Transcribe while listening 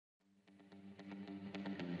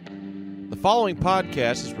following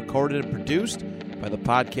podcast is recorded and produced by the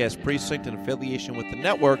Podcast Precinct in affiliation with the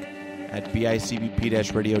network at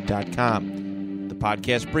bicbp-radio.com. The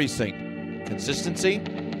Podcast Precinct. Consistency,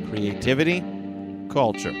 creativity,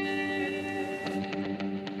 culture.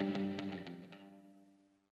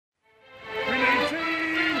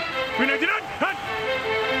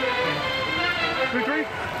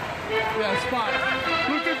 Yeah, spot.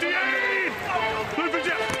 Blue 58! Blue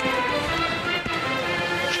 58!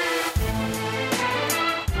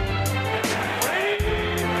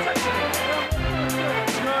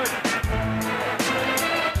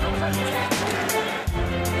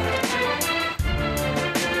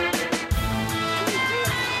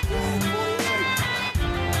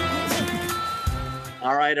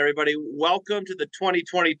 All right, everybody. Welcome to the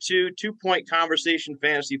 2022 Two-Point Conversation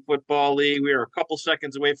Fantasy Football League. We are a couple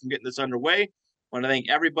seconds away from getting this underway. I want to thank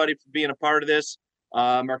everybody for being a part of this.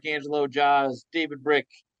 Marcangelo, Jaws, David Brick,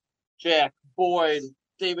 Jack, Boyd,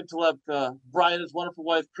 David Talebka, Brian, his wonderful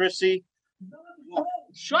wife, Chrissy.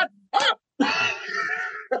 Shut up!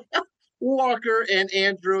 Walker and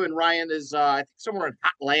Andrew and Ryan is, I think, somewhere in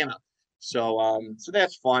Atlanta. So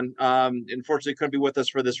that's fun. Unfortunately, couldn't be with us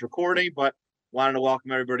for this recording, but wanted to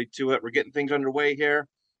welcome everybody to it. We're getting things underway here.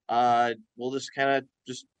 We'll just kind of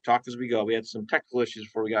just talk as we go. We had some technical issues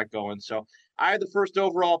before we got going. So I had the first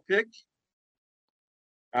overall pick.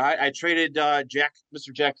 I traded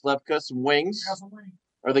Mr. Jack Talebka some wings.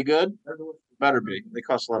 Are they good? Better be. They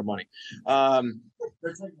cost a lot of money. All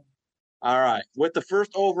right. With the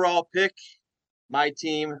first overall pick, my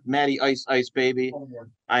team, Matty Ice Baby,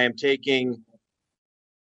 I am taking...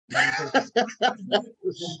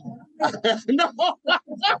 No.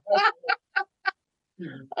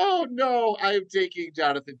 Oh no, I am taking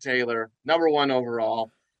Jonathan Taylor, number 1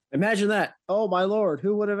 overall. Imagine that. Oh my Lord,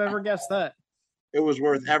 who would have ever guessed that? It was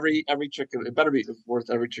worth every chicken. It better be worth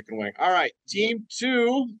every chicken wing. All right, team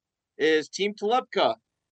 2 is Team Talebka,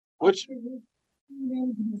 which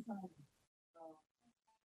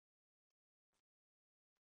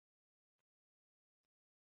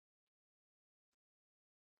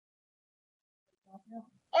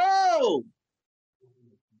oh,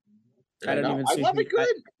 I didn't even see. I love it. Good.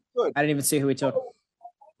 I didn't even see who he took.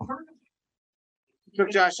 Took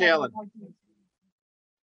Josh Allen.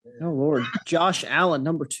 Oh Lord, Josh Allen,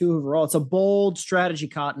 number 2 overall. It's a bold strategy,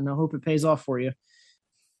 Cotton. I hope it pays off for you.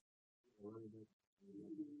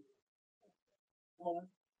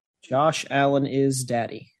 Josh Allen is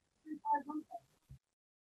daddy.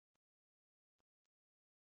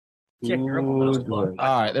 All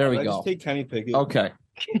right, there we go. Just take Kenny Pickett. Okay.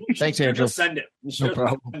 Thanks, Andrew. Just send it. No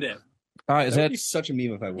problem. Send it. All right, is That'd that be such a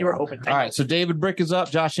meme if I won. You were hoping. all right? So David Brick is up.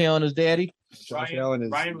 Josh Allen is daddy. Josh Allen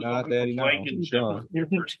is Ryan was not looking daddy for now. Blake and Sean.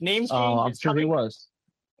 Names. I'm sure he was.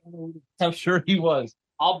 I'm sure he was.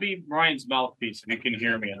 I'll be Ryan's mouthpiece if you can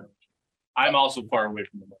hear me. I'm also far away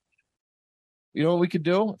from the mic. You know what we could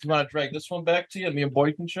do? If you want to drag this one back to you, me and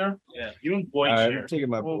Boyd can share. Yeah, you and Boyd All right, share. I'm taking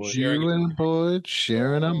my boy. You and Boyd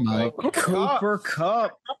sharing a mic. Cooper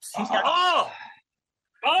Cup. Oh!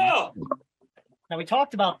 Now we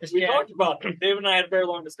talked about this. We Jack. talked about this. David and I had a very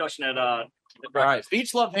long discussion at All right,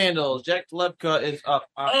 Beach Love Handles. Jack Talebka is up.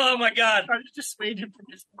 Oh my God! I just swayed him from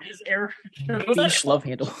his error. Beach love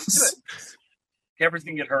handles. Cameron's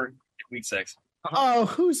gonna get hurt week 6. Oh,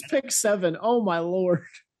 who's pick 7? Oh my Lord.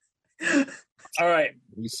 All right.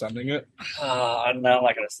 Are you sending it? I'm not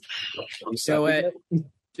gonna. Do it.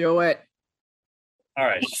 Do it. All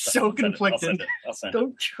right. So conflicted. I'll send it.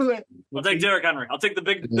 Don't do it. I'll take Derrick Henry. I'll take the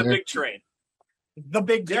big train. The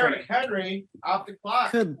big Derrick Henry off the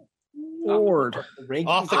clock. Good Lord.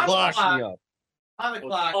 Off the clock. On the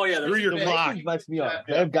clock. Oh yeah, Through your clock. Lights me up.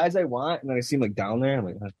 I have guys I want, and then I see them like down there. I'm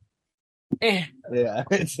like, Eh. yeah.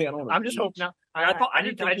 I don't know. I'm just hoping now. I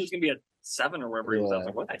didn't think he was gonna be a 7 or wherever he was. I was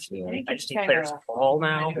like, what? I just need players to fall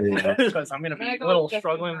now because I'm going to be a little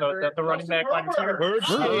struggling the running back line here. Herbert.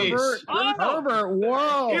 Herbert.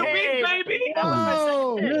 Whoa. You beat, baby.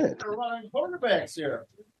 Oh. We're running quarterbacks here.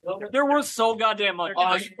 They're worth so goddamn much.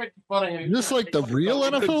 You picked fun of him. Is this like the real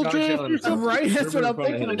NFL draft? Right? That's what I'm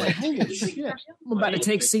thinking. I'm like, holy shit. I'm about to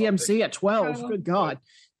take CMC at 12. Good God.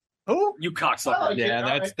 Who? You cocksucker.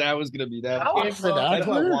 Yeah, that was gonna be that. That's what That's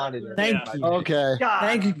what I wanted. Thank you. Okay.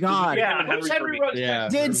 Thank God. Yeah, Yeah.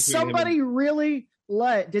 Did somebody really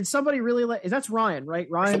let? That's Ryan, right?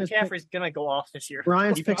 Ryan is McCaffrey's going to go off this year.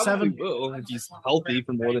 Ryan's pick 7. Will if he's healthy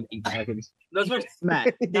for more than 8 seconds. That's what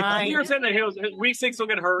Matt. you're saying that week 6 will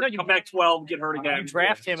get hurt. Come back 12, get hurt again. You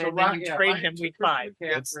draft him and then you trade him week 5.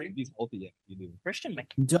 If he's healthy, yeah, you do. Christian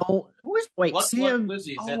Don't. Wait. CM.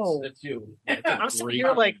 Lizzie, Oh. that's you. I'm sitting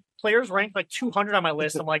here like players ranked like 200 on my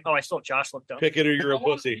list. I'm like, oh, I still have Josh looked up. Pickett or you're a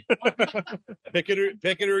pussy.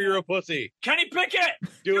 Pickett or you're a pussy. Kenny Pickett.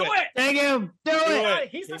 Do it. Take him. Do it.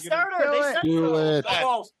 He's the Take it. starter. Do They it. said Do so. it. No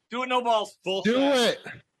balls. Do it. No balls. Full Do set. it.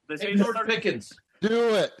 They say Hey, he's George starting. Pickens.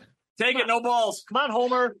 Do it. Take it. No balls. Come on,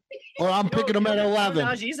 Homer. Or I'm picking him at 11.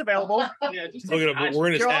 Najee's available. Yeah, just Look at him. We're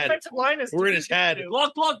in his Your head. offensive line is We're in his head.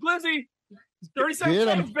 Block, Glizzy. 37 Get him.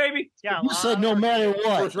 seconds, baby. Yeah, You said no matter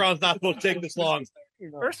what. First round's not supposed to take this long.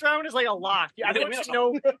 first round is like a lock. Yeah, everyone should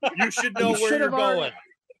know. You should know You where should you're have already- going.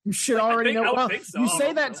 You should already think- know. I would Well, think so. you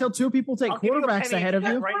say that until two people take I'll give you a quarterbacks penny ahead of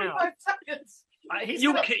you. right now.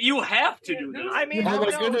 You have to do this. I mean, Oh I my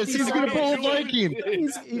don't know. goodness, he's going to pull a Viking.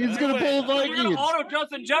 He's going to pull a You're gonna Viking. auto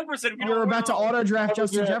Justin Jefferson. If you You're don't about to win. auto draft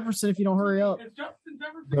Justin Jefferson if you don't hurry up.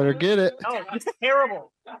 Better get it. No, it's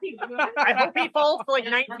terrible. I hope he falls to like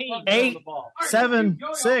 19. 8, 7,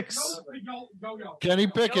 6. Kenny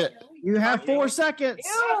Pickett. You have 4 seconds.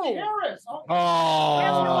 Ew. Oh,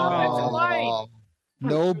 no Yeah,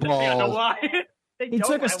 no balls. lie. They He don't.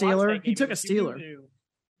 took a I watched Steeler. that He game. took a It was you Steeler. do.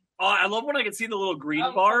 Oh, I love when I can see the little green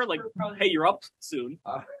bar. Like, hey, you're up soon.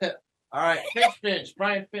 All right, Finch.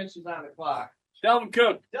 Brian Finch is on the clock. Dalvin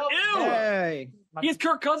Cook. Ew. Hey. He's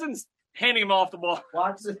Kirk Cousins handing him off the ball.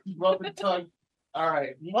 Watson, rub and tug. All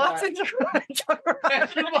right. Watson.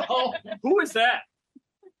 Who is that?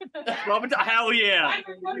 Robin. Hell yeah.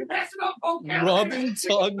 Robin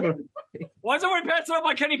Tug. Why is everyone passing up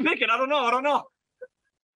on Kenny Pickett? I don't know.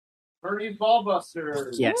 Bernie's Ballbuster.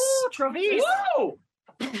 Yes. Ooh, Travis. Woo!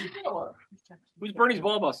 Who's Bernie's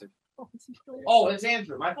ball busting? Oh, it's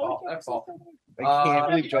Andrew. My fault. That's all. I can't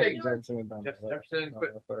believe Jefferson. Justin Johnson went down. Jefferson,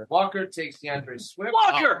 Walker takes DeAndre Swift.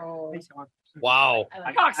 Walker. Oh. Wow.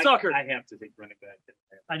 Cocksucker. I have to take running back.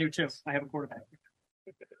 I do too. I have a quarterback.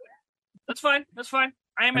 That's fine.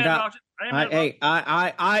 I am I mad got- about it. I am mad about Hey,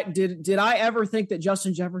 I did I ever think that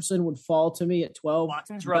Justin Jefferson would fall to me at 12?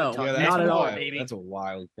 Watson's No, rubbing Yeah, tongue. that's not at all. wild. Baby. That's a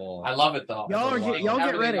wild ball. I love it though. Y'all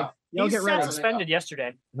get ready. Y'all He's get ready. suspended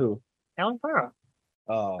yesterday. Who? Alan Farah.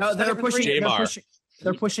 Oh. No, they're pushing. Jamar.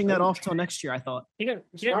 They're pushing that off till next year. I thought. He didn't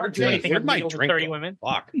do anything. Where'd my illegal to drink 30 go? women.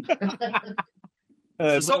 Fuck.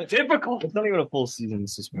 It's so difficult. It's not even a full season Oh my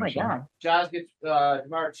suspension. god. Josh gets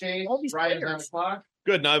Jamar Chase. All these Ryan's on the players. clock.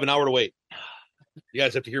 Good. Now I have an hour to wait. You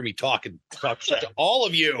guys have to hear me talk shit to all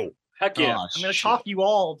of you. Heck yeah. Oh, I'm going to shit. talk you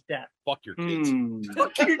all to death. Fuck your kids.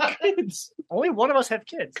 Fuck your kids. Only one of us have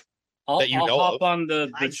kids. That you I'll know hop of. on the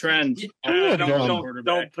trend. Two of them.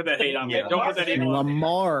 Don't put that hate on me. Yeah. Don't put that hate on me.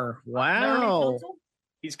 Lamar. Wow.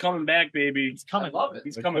 He's coming back, baby. He's coming. I love it.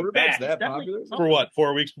 He's The coming quarterback's back. that Definitely. popular? For what?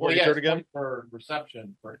 4 weeks before Well, you yeah, start again? it's for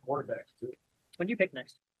reception for quarterbacks too. When do you pick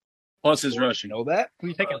next? Plus his You rushing. know that? Who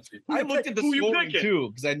you picking? I looked at the Who you scoring picking?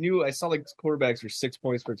 too because I saw like quarterbacks for 6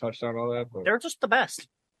 points for a touchdown, all that. But They're just the best.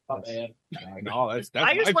 Oh, man. no, that's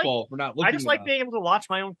I just my like- fault for not looking. I just like enough. being able to watch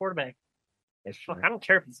my own quarterback. That's true. Look, I don't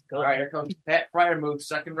care if he's good. All right, here comes Pat Fryer move,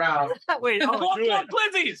 second round. Wait, Block, oh, block,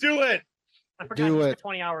 Glizzy. Do it. I forgot Do he's it. the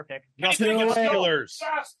 20-hour pick. Nothing Do but it. Steelers.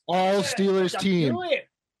 All Steelers team. Do it.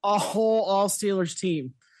 A whole all Steelers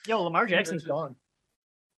team. Yo, Lamar Jackson's gone.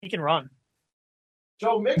 He can run.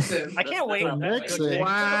 Joe Mixon. I can't wait. Joe Mixon.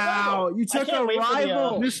 Wow, you took a can't wait for the,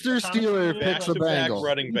 rival. Mr. Steeler picks the Back-to-back Bengals.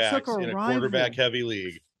 running You backs took a in a rival. quarterback-heavy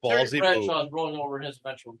league. Terry Ballsy move. Bradshaw's rolling over in his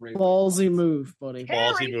eventual grave. Ballsy move, buddy.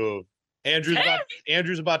 Ballsy move.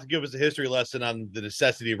 Andrew's about to give us a history lesson on the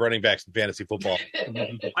necessity of running backs in fantasy football.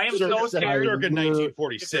 I am so scared. Circa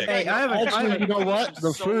 1946. Hey, I have a Actually, you know what?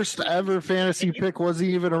 The first ever fantasy pick wasn't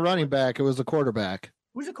even a running back. It was a quarterback.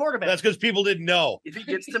 Who's a quarterback? That's because people didn't know. If he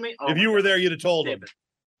gets to me, If you were there, you'd have told him.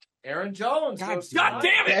 Aaron Jones. God God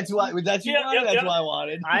damn it! That's why. That's Yeah, why. yeah, That's yeah. why I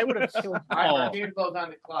wanted. I would have killed. All right, here goes on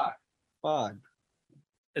the clock. Fine.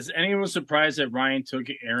 Is anyone surprised that Ryan took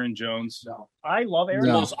Aaron Jones? No. I love Aaron.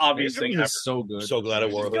 No. Most obvious thing ever. He's so good. So glad I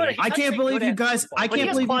wore He's good. it. I can't believe you guys. I But he can't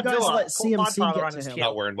has believe you guys Quadzilla, let Quadfather CMC on get his to him. kid.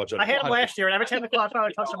 Not wearing much of I had him last year, and every time the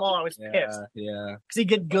Quadfather touched the ball, I was pissed Yeah. because he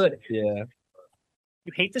get good. Yeah.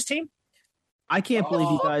 You hate this team? I can't believe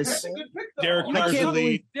you guys. That's a good pick, though. Derek I Carr's can't the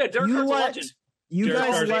lead. Yeah, Derek You Carr's a let legend. you Derek guys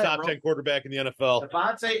Carr's the let. top 10 quarterback in the NFL.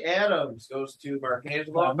 Devontae Adams goes to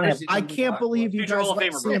Marcangelo. Oh, I can't believe you Future guys Hall of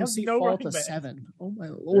let Famer, bro. CMC No fall running to back. 7. Oh my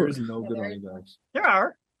There lord! is no good running backs. There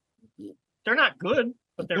are. They're not good,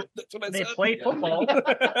 but they're That's what I they said. play football.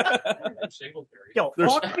 Yo,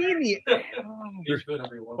 There's- fuck me.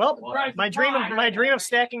 Well, my dream of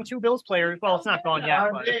stacking 2 Bills players. Well, it's not gone yet,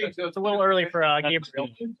 but it's a little early for Gabriel.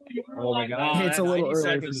 Oh my god. It's a little 90 early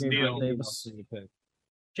seconds for Gabriel deal. Davis.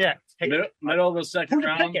 Jack, take it. Middle of the second Who'd you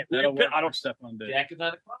round. pick it? That'll work. I don't step on that. Jack is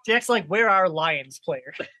on the clock. Jack's like, where are Lions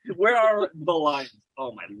players? Where are the Lions?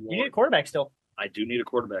 Oh my You need a lord! quarterback still. I do need a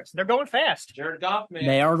quarterback. They're going fast. Jared Goff, man.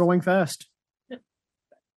 They are going fast.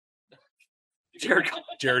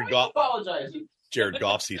 Jared Goff. Apologize. Jared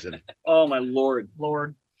Goff season. Oh my lord.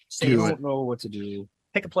 Lord, I Do don't it. know what to do.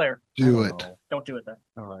 pick a player. Do it. Don't do it then.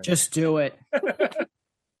 All right. Just do it.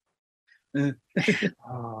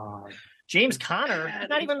 James Conner,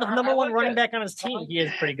 not even the number one running back on his team. He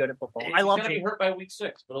is pretty good at football. I love He's gonna be James. hurt by week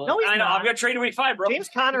 6. But No, he's I know. not. I'm gonna trade in week 5, bro. James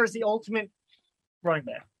Conner is the ultimate running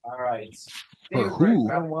back. all right. For who?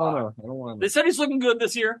 I don't wanna. They said he's looking good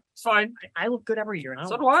this year. It's fine. I look good every year. And I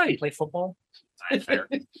So don't do I. play football. That's fair.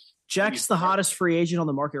 Jack's the hottest free agent on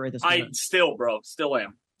the market right this I minute. still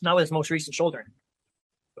am. Not with his most recent shoulder.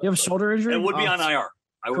 You have a shoulder injury? It would be Oh, on IR.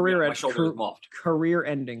 I would career be, my end- shoulder is muffed. career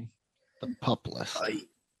ending. The pup list.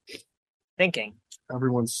 Thinking.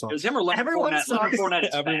 Everyone It sucks. was him or Leonard Everyone Fournette. Leonard sucks. Fournette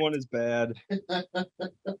is Everyone is bad.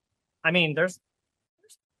 I mean, there's.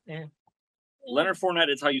 bad. Leonard Fournette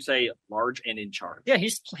is how you say large and in charge. Yeah,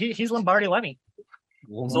 he's Lombardi Lenny.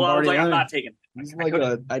 So I was like, I'm not taking. He's like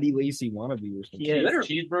a Eddie Lacy wannabe or something. He is.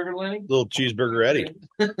 Cheeseburger, Lenny? Little cheeseburger Eddie.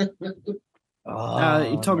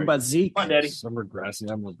 You talk about Zeke. Come on, Daddy. I'm regretting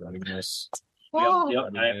this.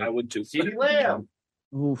 Yep, I would too. CeeDee Lamb.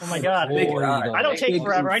 Oof. Oh my God. Big I don't take Big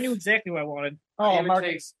forever. oof. I knew exactly what I wanted. Oh, Oh, Mark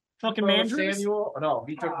takes fucking Mandrews. Samuel. No,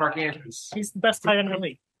 he took Mark Andrews. He's the best tight end in the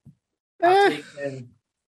league.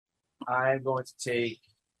 I'm going to take.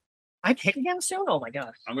 I pick again soon. Oh my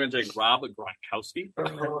God. I'm going to take Rob Gronkowski.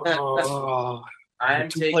 I'm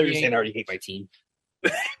Two players taking. and I already hate my team.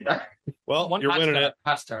 Well, One you're winning it.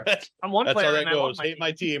 Hostile. I'm one That's player. how that and I want goes. my Hate team.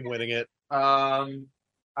 my team winning it.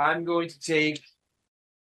 I'm going to take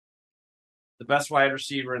the best wide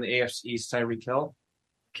receiver in the AFC East, Tyreek Hill.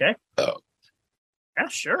 Okay. Oh. Yeah,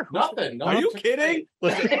 sure. Nothing. No Are one you took kidding?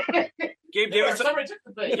 Gabe Davis. Somebody took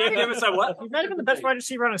the thing. Gabe Davis said what? He's not even the best wide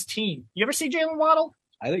receiver on his team. You ever see Jalen Waddle?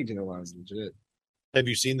 I think Jalen Waddle's legit. Have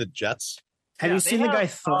you seen the Jets? Have Yeah, you they seen the guy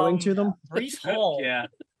have, throwing to them? Brees Hall. Yeah, I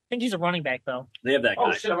think he's a running back though. they have that guy.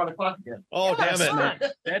 Oh shit! I'm on the clock again. Oh, Yeah, damn it. son.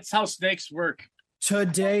 That's how snakes work.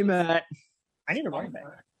 Today, Matt. I need a running back.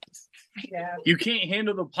 You can't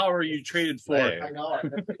handle the power you traded for. Hey. I know.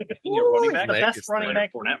 Your running back. The Nick best is running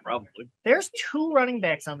back. Fournette, probably. There's 2 running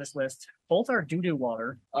backs on this list. Both are doo-doo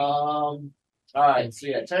water. All right. So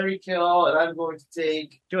yeah, Tyreek Hill, and I'm going to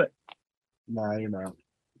take. Nah, you're not.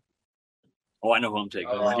 Oh, I know who I'm taking.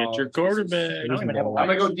 Oh, Get your quarterback. I don't even have a I'm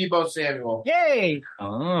gonna go Debo Samuel. Yay!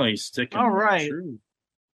 Oh, he's sticking. All right. True.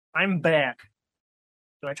 I'm back.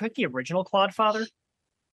 Do I take the original Clodfather?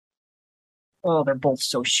 Oh, they're both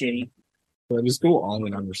so shitty. But just go all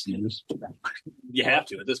in on receivers. You have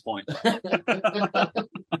to at this point.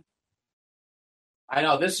 I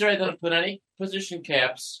know this year I didn't put any position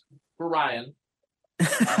caps for Ryan.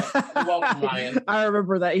 You're welcome, Ryan. I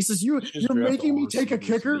remember that. He says, you're draft making me all take a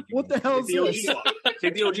receivers kicker? so What the hell is Take the this? OG quad.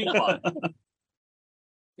 Take the OG quad.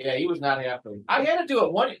 Yeah, he was not happy. I had to do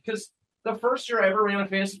it one because the first year I ever ran a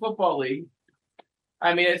fantasy football league.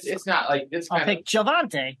 I mean, it's not like it's I'll kind of pick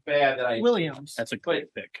Javante bad that I. Williams. That's a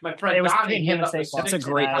great pick. My friend It was Donnie between him ended and up with Saquon. That's a 6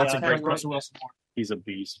 great- and that's a half great rushing Russell Wilson. He's a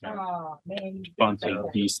beast, man. Oh, man. Bunch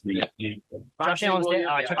of beastly. Josh Allen's dead.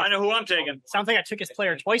 Oh, I took I know who I'm taking. Sounds like I took his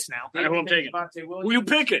player twice now. I know who I'm taking. Who you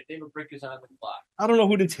picking? David Brick is on the clock. I don't know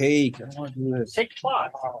who to take. I don't want to do this. Take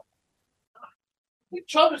Claude.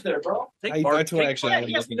 Chubb is there, bro. Take I, Bart- that's what take- actually yeah, I'm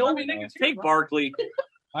he has looking no at meaning. now. Take Barkley.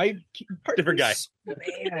 Different guy.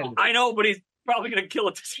 Man. I know, but he's probably going to kill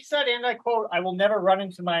it. He said, and I quote, "I will never run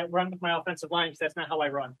with my offensive line because that's not how I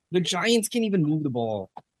run." The Giants can't even move the ball.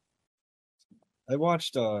 I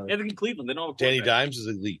watched Yeah, they're in Cleveland. They don't have a Danny quarterback. Dimes is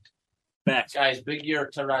elite. Back. Guys, big year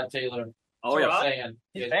Tyrod Taylor. Oh, That's yeah. what I'm saying.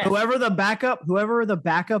 He's Yeah, back. Whoever the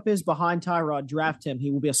backup is behind Tyrod, draft him.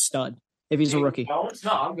 He will be a stud if he's a rookie. Jones?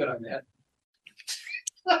 No, I'm good on that.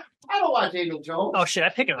 I don't want Daniel Jones. Oh shit! I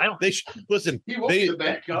pick him. I don't. They should listen. He won't be the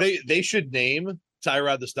backup. They should name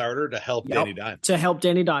Tyrod the starter to help Yep. Danny Dimes. To help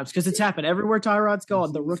Danny Dimes because it's happened everywhere Tyrod's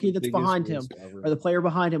gone. The rookie that's Biggest behind him risk ever. or the player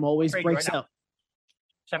behind him always Trade breaks right now. out.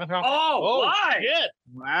 7th round. Oh, why? shit.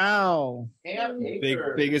 Wow. Cam Big,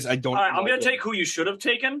 Akers. biggest. I don't. All right, I'm know. going to take who you should have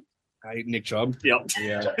taken. Nick Chubb. Yep.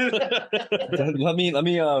 Yeah. let me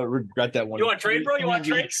regret that one. You want to trade, bro? You want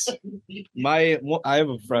trades? I have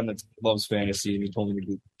a friend that loves fantasy, and he told me to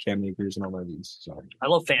do Cam Akers and all my leagues. So I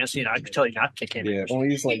love fantasy, and I could tell you not to kick him. yeah, only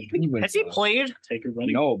he's like Has he played? Take your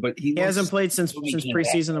money. No, but He hasn't played since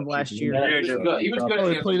preseason of last year. Yeah, he was good. He was good. Oh,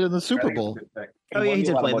 he played in the Super Bowl. Oh yeah, he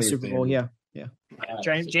did play in the Super Bowl. Yeah.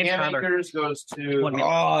 James Cam Conner. Akers goes to One Oh,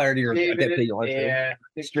 I already heard David that. You and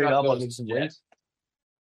Nick Straight Chubb up, I'll goes make some to wings.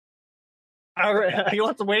 All right, you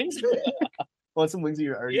want the wings? Want some wings of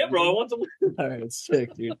your already? Yeah, bro. I want some. All right, it's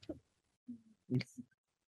sick, dude.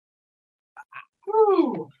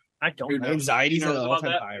 I don't know. Anxiety's at an Nervous about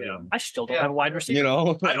all-time that? high. Yeah. I still don't have a wide receiver. You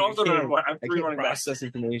know, I also don't have. I have I three can't running backs. process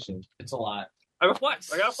information. It's a lot. I have a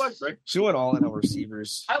flex. I got a flex, right? She went all in on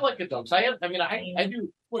receivers. I like it though. So I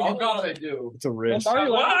do. All God I do. It's a risk.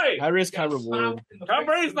 Why? High risk, high reward. Tom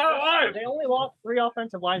Brady's not alive. They only lost 3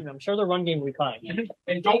 offensive linemen. I'm sure their run game will be fine.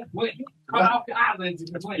 And don't win. Cut off the islands.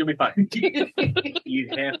 You'll be fine. You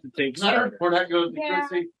have to take We're not going Yeah.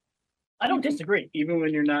 to I don't disagree. even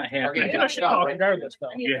when you're not happy. Okay. I should talk regardless, though.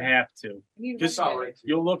 You have to. Just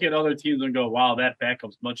You'll look at other teams and go, "Wow, that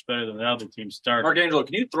backup's much better than the other team started." Mark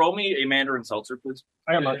can you throw me a Mandarin seltzer, please?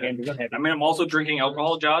 I got Mark Andrews. Go ahead. I mean, I'm also drinking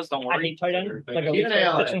alcohol, Jaws. Don't I worry. hate tight end. Like a Keep an eye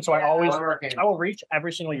on position, it. so I will reach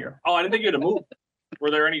every single year. Oh, I didn't think you had to move.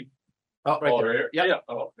 Were there any? Oh, right there. Yeah.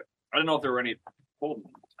 Oh, okay. I didn't know if there were any. Cold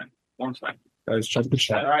ones. Warm time. Guys, check the All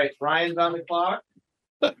chat. right, Ryan's on the clock.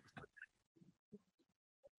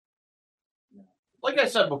 Like I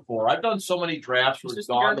said before, I've done so many drafts where Is it's this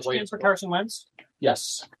the gone garbage the way cans it's for Carson Wentz?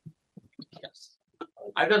 Yes. Yes.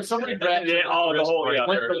 I've done so many drafts. Yeah, oh, the whole- yeah.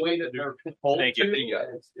 went the way that they're told Thank you. to. Yeah.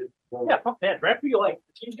 Yeah, fuck that. Draft who you like.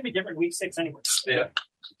 The team's gonna be different week 6 anyway. Yeah.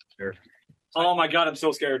 Oh my god, I'm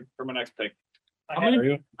so scared for my next pick. How many, Are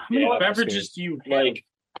you? how many Yeah, beverages do you have? Like,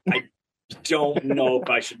 I don't know if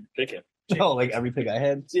I should pick it. No, like every pick I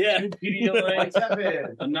had. Yeah.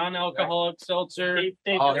 Pedialyte, a non-alcoholic seltzer.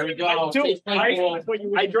 Oh, here we go. I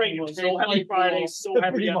drank so happy Friday, so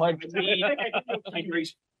happy Pretty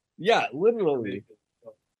Yeah, literally.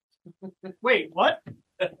 Wait, what?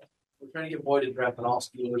 We're trying to get Boyd to draft an all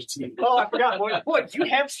Steelers team. Oh, I forgot. Boy, do you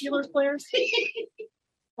have Steelers players?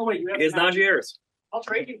 Oh, wait, you have It's Najee Harris. I'll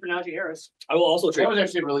trade you for Najee Harris. I will also trade. That was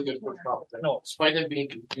actually a really good first round. No. Despite him being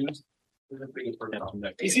confused, it was a pretty good first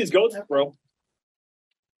round. He sees goats, bro.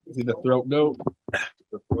 Is it the throat note? I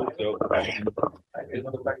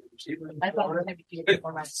thought it would be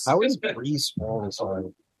for my How is Breeze small this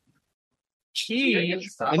time?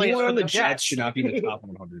 Anyone on the Jets should not be in the top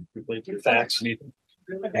 100. Facts.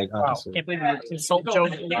 Like, Wow, honestly. can't believe you insult Joe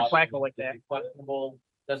Nick Flacco like that. Questionable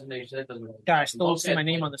designation. That doesn't. God, I still don't see my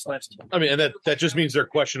name on this list. I mean, and that just means they're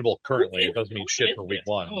questionable currently. It doesn't mean shit for week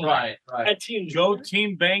one. Right. That team, Go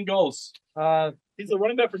Team Bengals. he's a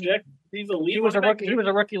running back for Jack. He's a lead. He was a running back. rookie. He was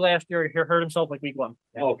a rookie last year. He hurt himself like week 1.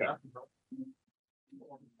 Oh, okay.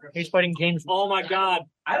 He's fighting James. Oh my god.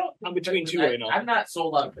 I don't. I'm between two right now. I'm not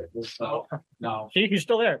sold on it. So no. See, he's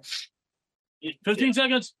still there. 15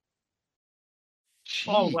 seconds.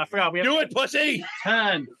 Oh, I forgot. We have Do it, pussy!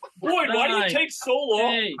 10, Boyd, why do you Nine. take so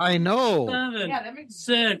long? 8, I know. 7, Yeah, that makes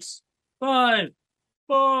 6, 5,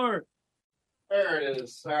 4. There it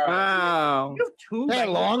is. All right. Wow. you have 2 That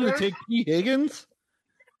Bengals long to players? take P. Higgins?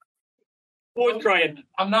 Boyd's crying.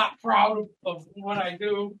 I'm not proud of what I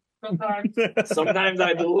do sometimes. Sometimes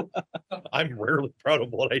I do. I'm rarely proud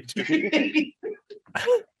of what I do.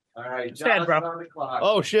 All right, It's bad, bro. John's on the clock.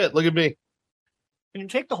 Oh shit! Look at me. Can you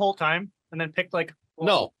take the whole time and then pick like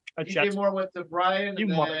No, a DJ Jets? Moore went to Brian, You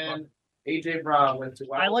and motherfucker. then AJ Brown went to.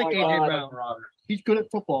 I like AJ Brown. He's good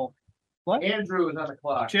at football. What? Andrew is on the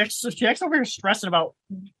clock. Jack's over here stressing about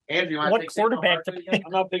Andrew, you want what to take quarterback to Saquon pick. Barkley?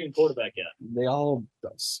 I'm not picking quarterback yet. They all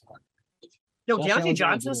suck. Yo, Josh Deontay Allen's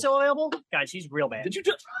Johnson's still available? Guys, he's real bad. Did you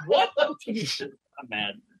just what? I'm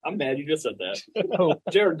mad. I'm mad you just said that.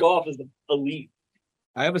 Jared Goff is the elite.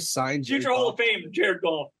 I have a signed Jared Future Hall Goff. of Fame, Jared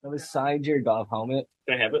Goff. I have a signed Jared Goff helmet.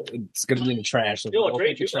 Can I have it? It's gonna be in the trash. Yo, I'll I'll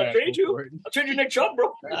trade take the you. I'll trash, trade go you. for it. I'll trade you Nick Chubb,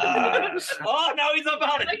 bro. Oh, now he's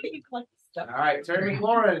about it. All right, Terry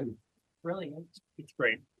McLaurin. Really? It's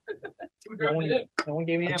great. No one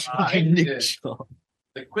gave me an apple. Nick Nick Chubb.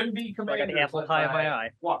 The Quimby I got Commanders. the apple led pie in by my eye.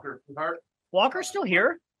 Walker Hart. Walker's still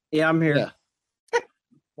here? Yeah, I'm here. Yeah.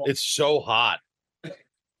 it's so hot.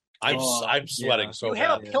 I'm Oh, I'm sweating so You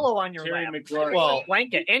have bad. a pillow on your Terry lap. McLaurin. Well,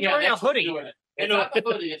 Blanket. And you're wearing a that's what's hoodie. doing it. It's And not the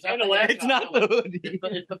hoodie. It's not and the a laptop It's not pillow. the hoodie.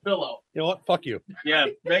 It's the pillow. you know what? Fuck you. Yeah,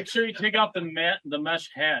 make sure you take off the mesh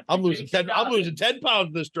hat. I'm losing 10. I'm losing 10 pounds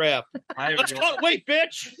in this draft. Let's cut weight,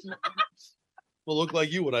 bitch. Will look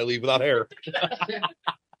like you when I leave without hair.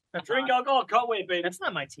 Drink alcohol, cut weight, baby. That's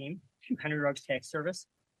not my team. Henry Ruggs Tax Service.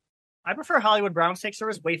 I prefer Hollywood Browns Tax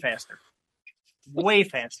Service way faster. Way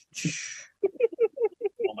faster.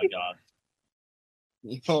 Oh my god.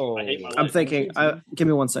 Oh. I hate my life. I'm thinking. Give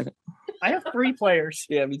me 1 second. I have 3 players.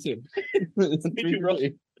 Yeah, me too. Me too, bro.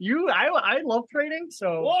 I love trading,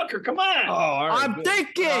 so Walker, come Oh, on. all right, I'm good.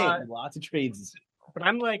 thinking. Lots of trades. but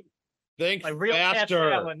I'm like Think real Cash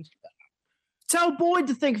faster. Allen. Tell Boyd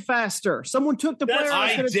to think faster. Someone took the player.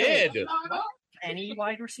 That's- was I gonna take. did. Any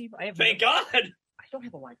wide receiver? I have Thank God. I don't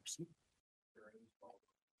have a wide receiver.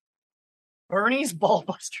 Bernie's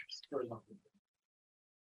Ballbusters.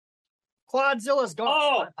 Quadzilla's gone.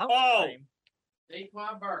 Oh, I'm oh. fine.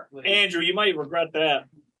 Saquon Barkley. Andrew, you might regret that.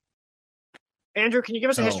 Andrew, can you give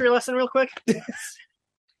us a history lesson real quick?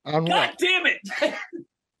 On God what? damn it!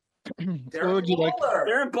 What would you like?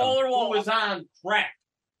 Darren Baller Who was on crack.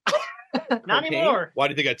 Not anymore. Why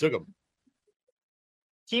do you think I took him?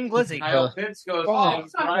 Team Glizzy. Kyle Pitts goes Oh.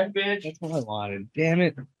 drive bitch. That's what I wanted. Damn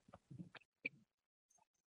it.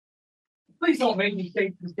 Please don't make me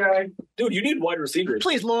take this guy. Dude, you need wide receivers.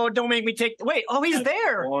 Please, Lord, don't make me take. Wait, oh, he's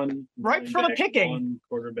there. One Right for the back, picking. One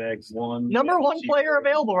quarterbacks. One Number one receiver. player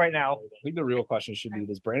available right now. I think the real question should be: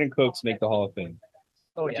 does Brandon Cooks make the Hall of Fame?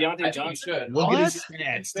 Oh, I Deontay think Johnson. you should. Look What? at his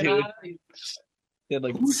stats, dude. He had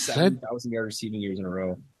like Who 7,000 yard receiving years in a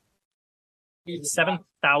row.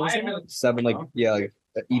 7,000. Seven, like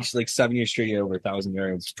each 7 years straight, he had over 1,000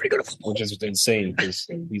 yards, which is insane because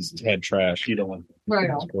he's had trash. You don't want I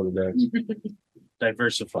know. Quarterbacks.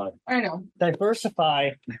 diversify. I know.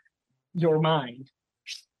 Diversify your mind.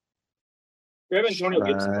 Grab Antonio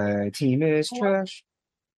Gibson. My team is trash.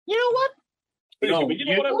 You know what? No, you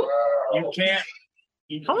know what? You can't.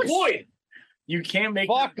 How much- Boy, You can't make.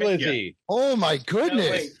 Fuck your pick yet. Lizzie. Oh my No,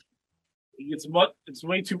 goodness! wait. It's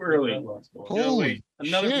way too early. You gotta Holy wait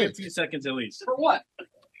another shit. 15 seconds at least. For what?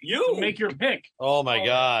 you Make your pick. Oh my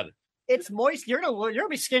God. It's moist. You're gonna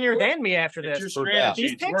be skinnier than me after It's this. your strategy.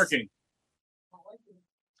 These It's picks? working.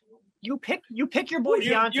 You pick your boy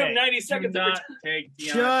you have Deontay. 90 Do seconds. not take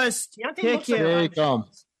Deontay. Just Deontay pick looks like Take him.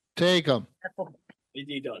 Take him.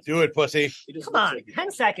 He does. Do it, pussy. He just Come looks on, like-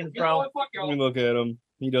 10 seconds, bro. Let me look at him.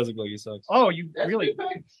 He does look like he sucks. Oh, you really?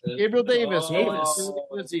 Gabriel Davis.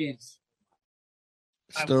 Disease.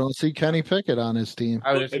 Still don't see Kenny Pickett on his team.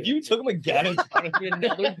 If you took him again and found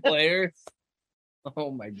another player,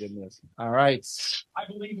 oh my goodness. All right. I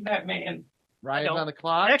believe in that man. Ryan's don't. on the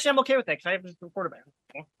clock. Actually, I'm okay with that because I have a quarterback.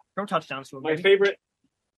 No touchdowns to him. My favorite.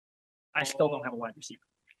 I still don't have a wide receiver.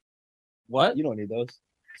 What? You don't need those.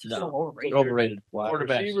 Still overrated. Overrated. Wide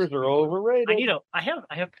Quarterbacks. receivers are overrated. I have.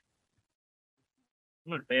 I'm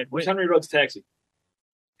in a bad way. Where's Henry Ruggs' taxi?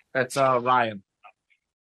 That's Ryan.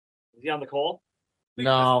 Is he on the call?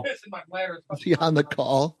 No. Is he on the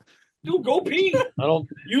call? Dude, go pee. I don't.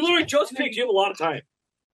 You literally just picked. You have a lot of time.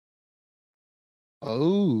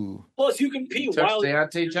 Oh. Plus, you can pee Took while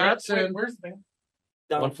Deontay Johnson. Where's the man?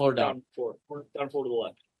 down, One floor down. Four. Down four to the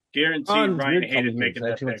left. Guaranteed Ryan hated making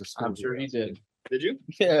that pick. I'm sure he did. Did you?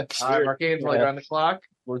 Yeah. All right, Mark Angel, you're on the clock.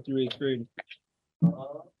 4th through 8th grade.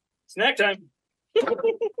 Snack time.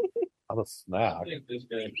 I'm a snack. I think this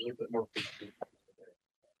guy is a little bit more.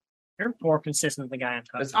 You're more consistent than the guy on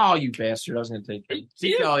top. That's all you bastard. I was going to take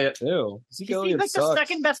Zeke Elliott. Ew. Zeke He's Elliott like sucks. the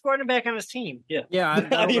second best quarterback on his team. Yeah, I don't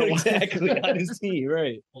know why. exactly on his team,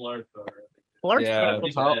 right? Large Yeah,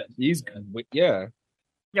 he's yeah.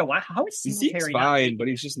 Yeah, why? How is Zeke's Singletary not? fine, but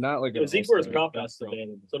he's just not like a. Zeke wears crop tops. So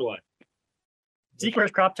do I. Zeke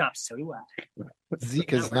wears crop tops, so do I.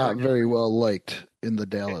 Zeke is not very well liked in the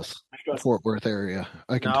Dallas Fort Worth area.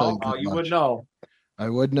 I can tell you No, that you much. would know. I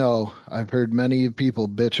would know. I've heard many people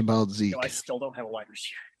bitch about Zeke. No, I still don't have a wide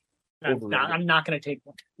receiver. Overrated. I'm not going to take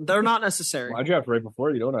one. They're not necessary. Well, I draft right before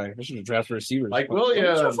you, don't I? I should have drafted receivers. Mike So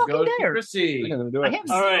Williams fucking goes to there. Chrissy. I'm not gonna do I it. have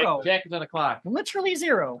All right, zero. Jack is on the clock. Literally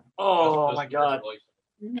zero. Oh my God.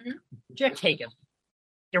 Jack, take him.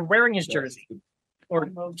 You're wearing his jersey. Or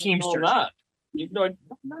team's No, I'm jersey. not. You know, I'm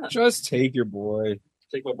not. Just take your boy.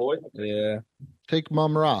 Take my boy. Yeah. Take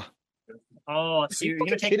Mum Ra. Oh, so you're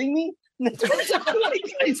going to take. kidding me?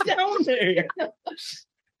 He's down there.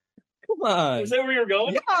 Come on. Is that where you're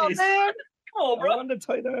going? Yeah, Jeez. man. Come on, I bro. wanted a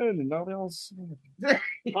tight end, and nobody else.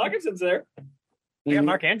 Hawkinson's there. Yeah,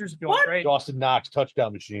 Mark Andrews is doing What? great. Dawson Knox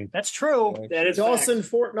touchdown machine. That's true. That is Dawson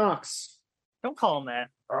Fort Knox. Don't call him that.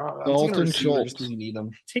 Dalton Schultz. You need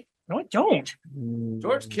them. No, I don't.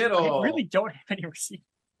 George Kittle. I really don't have any receivers.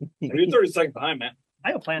 You're 30 seconds behind, man. I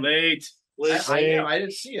have a plan. Late. I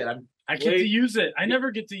didn't see it. I get to use it. I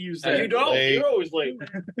never get to use that. You don't. Late. You're always late.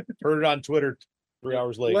 Heard it on Twitter 3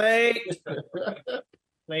 hours late.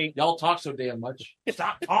 Late. Y'all talk so damn much.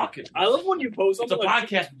 Stop talking. I love when you post It's a something like,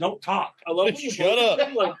 podcast. Don't talk. I love when you Shut post up.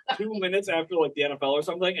 something like 2 minutes after like the NFL or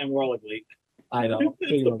something, and we're all like late. I know.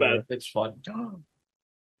 It's the best. It's fun.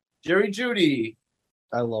 Jerry Judy.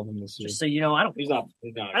 I love him this year. Just so you know, I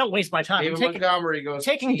don't waste my time. I'm David taking, Montgomery goes.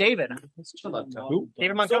 taking David. Shut up, Tom. Who?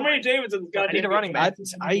 David So Montgomery. many Davids in I need a running back.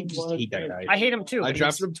 I just hate that guy. I hate him too. I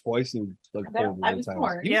drafted him twice and like I pulled was him times.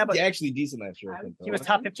 smart. He Yeah, was but- actually decent last year. I think, He though. was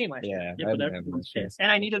top 15 last year. Yeah, Yeah, I but didn't have him this year.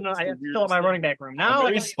 And I need to fill out my running back room. Now I'm I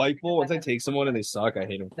very can, spiteful. Once I take someone and they suck, I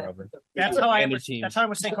hate them forever. that's how I And their was. team. That's how I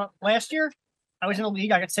was Saquon last year. I was in the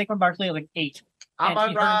league. I got Saquon Barkley at like 8. And he Amon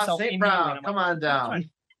hurt Ra himself St. immediately. Brown. I'm Come like, on down. fine.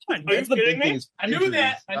 Are you That's the kidding big me? thing is I knew injuries.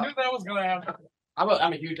 that. I knew that was going to happen. I'm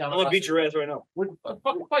a huge. I'm gonna beat your ass right now.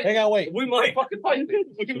 Hang on, wait. We might fucking fight.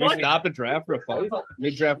 Can we stop the draft for a fight?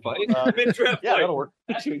 Mid-draft fight? Mid-draft Yeah, fight. that'll work.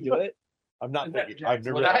 Should we do it? I'm not thinking. I've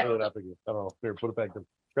never heard that again. I don't know. Here, put it back.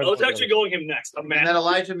 I was actually going him next. I'm And mad. then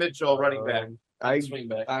Elijah Mitchell, running back. I Swing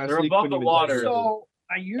back. honestly They're above couldn't the even water. tell you. So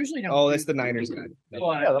I usually don't. Oh, that's the Niners guy.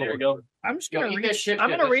 There you go. I'm just Yo, gonna eat that reach. shit, I'm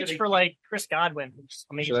kid. gonna That reach shit for like Chris Godwin.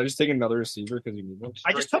 I mean, Should I just take another receiver because you need one?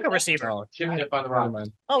 I just took a receiver. Oh, Chip tip on the never rock.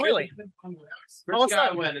 mind. Oh, really? Chris Oh, what's up?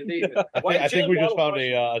 Godwin and David. I think we just found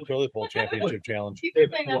a toilet bowl championship challenge.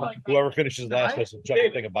 Whoever finishes last has to chuck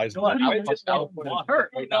a thing of bison. What?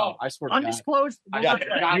 Hurt. No, I swear to God. Undisclosed.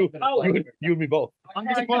 Yeah, you and me both.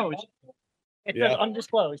 Undisclosed. It says Yeah.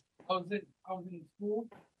 undisclosed. I was in school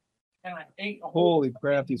and I ate a Holy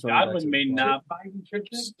crap, these running backs Godwin may are- not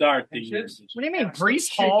start the year. What do you mean, Brees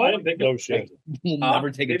Hall, No shit. We'll never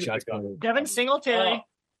take a shot. Devin Singletary?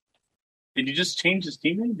 Did you just change his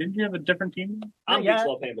team name? Didn't you have a different team name? I'm Yeah. beach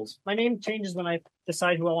love handles. My name changes when I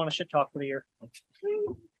decide who I want to shit talk for the year.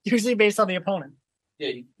 Usually based on the opponent.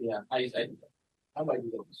 Yeah. I might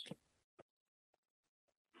do this.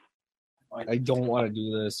 I don't want to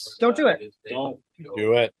do this. Don't do it. Don't.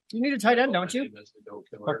 Do it. You need a tight end, don't you?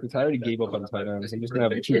 Fuck, I already gave up on tight ends. I'm just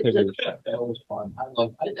gonna have two pickers. That was fun.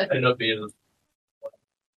 I ended up being.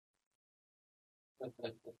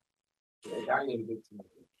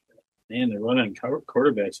 Man, they're running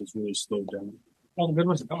quarterbacks is really slowed down. All the good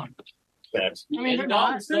ones are gone. Backs. I mean, they're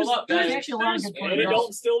Dalton's not. still up, There's guys. actually a lot of good Andy players.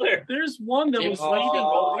 Dalton's still there. There's one that was Oh,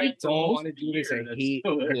 leading. I don't want to do this. I hate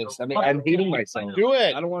this. I mean, I'm hating myself. Do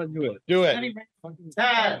it. I don't want to do it. Do it.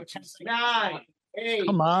 10, 9, 8,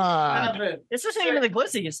 Come on. 7. It's just even the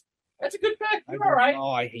Glissies. That's a good pick. I You're don't all right. know.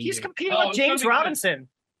 I hate He's it. competing Oh, with James it's gonna be Robinson.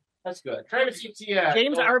 That's good. Travis Etienne.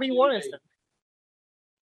 James RB1 is.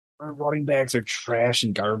 Our running backs are trash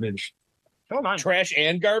and garbage. Come on. Trash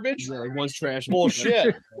and garbage? Yeah, like one's trash. and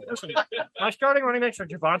Bullshit. Listen, my starting running backs are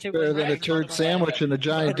Javonte Better than a Williams. turd sandwich and a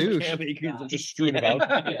giant douche. Cam Akers. I'm Just strewn about.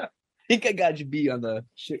 I think I got you beat on the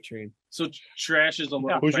shit train. So trash is a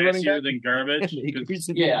little Who's your running classier back? than garbage. 'Cause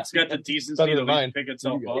Yeah. It's got the decency Better to than mine. pick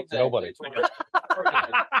itself up. Nobody.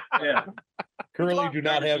 Yeah. Currently do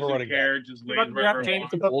not have a running back. Care, just lays Fucking wherever draft it James.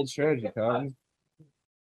 wants. It's an old strategy, Colin.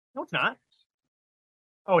 No, it's not.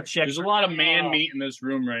 Oh, it's shit. There's a lot of man meat in this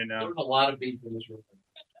room right now. There's a lot of beef in this room.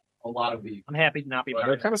 A lot of beef. I'm happy to not be There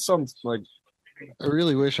part. kind of sounds like I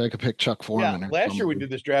really wish I could pick Chuck Yeah, Foreman. or last year we somebody. did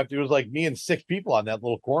this draft. It was like me and 6 people on that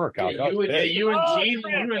little corner couch. Yeah, That was you and- big. You and Oh, Gene, yeah.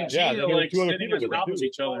 you and Yeah, Gene there are were like 2 other sitting people as with it, opposite too.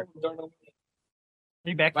 each other. Are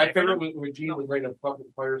you back? My there? favorite was when Gene was ready to fucking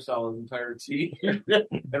fire sell his entire team.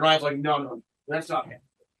 And Ryan's like, no, that's not him.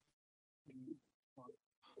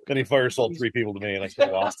 Then he fire sold 3 people to me, and I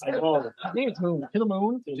said, well, I know. Name it to the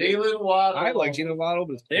moon. Jalen Waddle. I like Gino Waddle,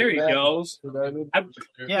 but There he goes.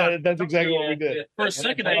 Yeah. that's exactly what we did. For a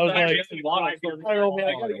second, I I was thought like, Jason Waddle was going Oh man,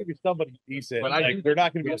 I gotta give you somebody decent. But Like, they're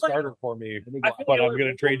not gonna be a starter for me, but I'm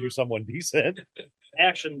gonna trade you someone decent.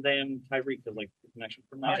 Action than Tyreek is like connection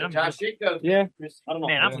from now. Josh Jacobs. yeah. I don't know.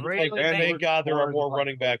 Man, I'm And really thank God there are more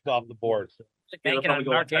running backs off the board. banking on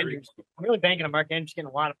Mark Andrews. I'm really banking on Mark Andrews getting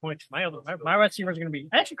a lot of points. My receivers are going to be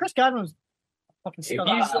actually Chris Godwin was fucking If stud.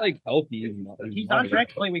 he's like healthy, He's on track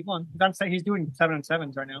to play week 1. He's doing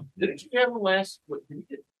 7-7s right now. Didn't you have him last? What, did he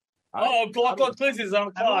get? Oh, clock is on the I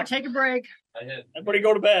want clock. to take a break. I had Everybody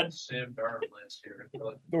go to bed. Sam Darnold last year.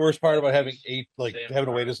 The worst part about having having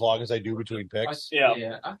to wait as long as I do between picks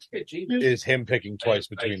Yeah. I took Gene. is him picking twice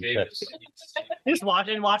between picks. Just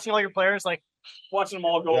watching all your players like Watching them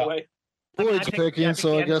all go Yeah. away. Boyd's picking,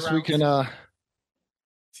 so I guess we can.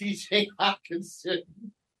 TJ Hawkinson.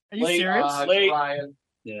 are you serious? Late. Ryan.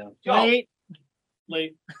 Yeah. Late.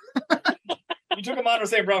 Late. You took a Monroe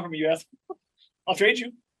St. Brown from me, you asked. I'll trade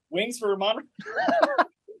you. Wings for Monroe?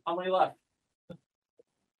 How many left?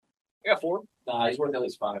 I got 4. Nah, he's worth at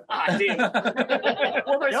least 5. Ah, damn.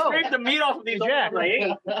 Well, I Yo. scraped the meat off of these. Jack.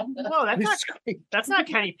 Right? No, that's not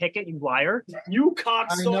Kenny Pickett, you liar. You I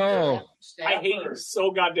cocksucker. know. I hate you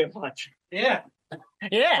so goddamn much. Yeah.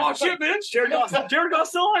 Yeah. Oh shit, man! Jared Goff's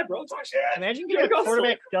still alive, bro. Talk shit. Imagine getting a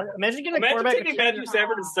quarterback. Imagine getting a Imagine quarterback. taking Matthew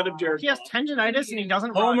Stafford instead of Jared. He has tendonitis and he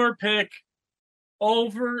doesn't run. Homer pick.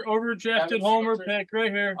 Overdrafted Homer pick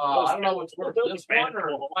right here. I don't know what's worse. Those This bad one or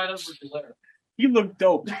people. Clyde Edwards-Helaire? He looked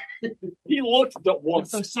dope. He looked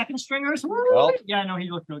once. Those second stringers? Well, Yeah, no, he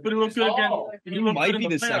looked good. But he looked good again. Oh, He He looked might good be in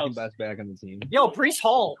the the second playoffs. best back on the team. Yo, Brees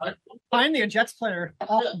Hall. Finally, a Jets player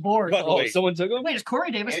off the board. But- Oh, Wait. someone took him? Wait, is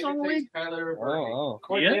Corey Davis still in the league? Kyler Oh, Murray. oh.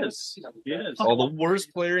 Corey He Davis. is. He is. Oh, the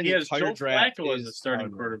worst player in He the has entire Joe draft Flacco as is the starting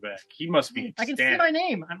Kyler. quarterback. He must be I can see ecstatic. my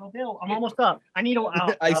name. I'm available. I'm almost up. I need a.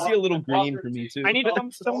 I see a little green for me too. I need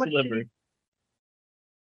somebody. Sliver.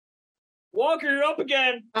 Walker, you're up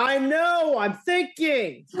again. I know. I'm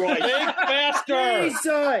thinking. Think faster.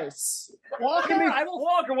 Jesus. Walker, when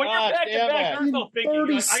you're back to back, there's no thinking.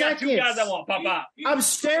 30 I got two guys I want. Pop. I'm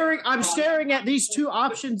staring at these two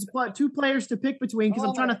options, but two players to pick between because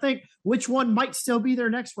I'm trying to think which one might still be their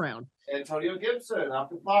next round. Antonio Gibson off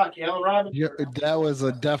the clock. Allen Robinson. Yeah, that was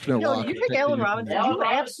a definite Yo, walk. did you pick Allen Robinson? You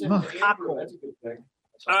absolutely cockroach. That's a good pick.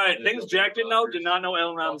 All right, things Jack didn't know. Did not know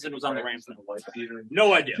Allen Robinson was on the Rams.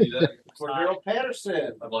 No idea. Cordero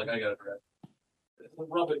Patterson. I'm like, I got it right.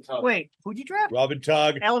 Robin Tug. Wait, who'd you draft? Robin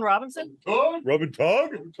Tug. Allen Robinson? Robin Tug.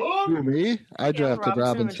 Who, me? I drafted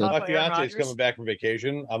Robinson. My fiance is coming back from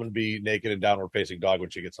vacation. I'm going to be naked and downward facing dog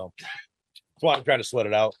when she gets home. That's why I'm trying to sweat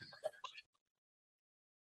it out.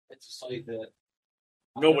 It's a site that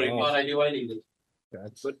Nobody thought I knew I needed.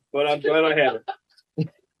 But I'm glad I have it.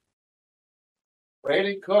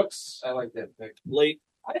 Brandon Cooks. I like that pick. Late.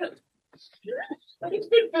 It's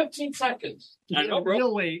been 15 seconds. I know, bro.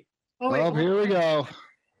 Real late. Oh, wait. Oh, here we go.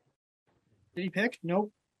 Did he pick?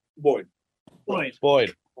 Nope. Boyd. Boyd.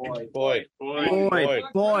 Boyd. Boyd.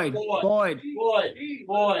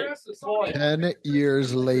 10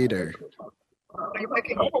 years later. Are you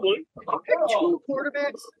picking Probably. two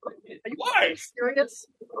quarterbacks? Are you Why? serious?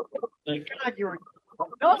 God, you're.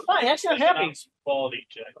 No, it's fine. Actually, I'm happy. Quality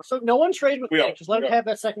check. So no one trade with We me. are. Just let it have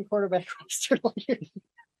that second quarterback roster.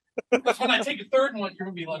 Because when I take a third one, you're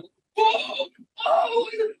gonna be like,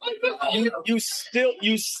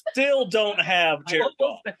 You still don't have Jared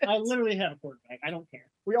Goff. I literally have a quarterback. I don't care.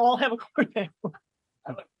 We all have a quarterback.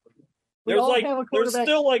 We There's all like have a there's quarterback.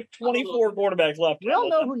 still like 24 quarterbacks left. We all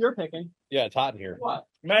know who you're picking. Yeah, it's hot in here. what?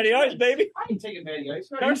 Matty Ice, baby. I ain't taking Matty Ice.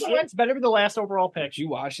 Carson Wentz better be the last overall pick. Did you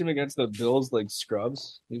watch him against the Bills like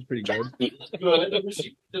scrubs? He was pretty good. Good.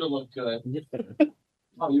 She didn't look good.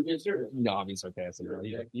 Oh, you're being serious? No, I'm being sarcastic. Bro.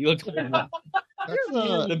 You look.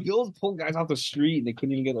 The Bills pulled guys off the street and they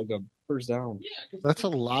couldn't even get like a first down. That's a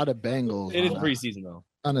lot of Bengals It is on a- preseason though.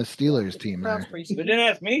 on a Steelers team there. They didn't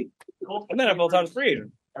ask me. And then I felt out of free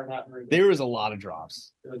agent. Are not very good. There was a lot of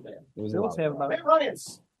drops. Really bad. There was a Bills lot. have about Matt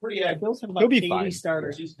Ryan's pretty active. Bills have He'll about be 80 fine.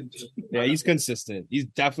 starters. Yeah, he's consistent. He's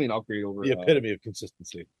definitely an upgrade over The epitome of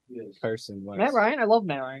consistency. Carson Wentz. Matt Ryan, I love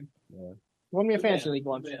Matt Ryan. Yeah. Won me a fantasy league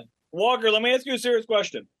once. Walker, let me ask you a serious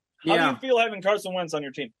question. How do Yeah. you feel having Carson Wentz on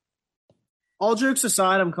your team? All jokes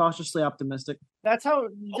aside, I'm cautiously optimistic. That's how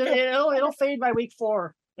Okay. it'll fade by week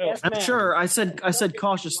 4. Yeah. Yes, I'm ma'am. sure. I said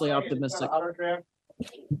cautiously optimistic.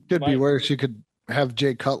 Could be worse. You could have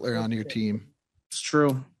Jay Cutler on your team. It's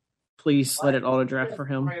true. Please let it auto draft for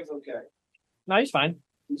him. Ryan's okay. No, he's fine.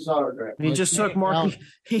 He's auto draft. He just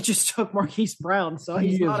took Marquise Brown, so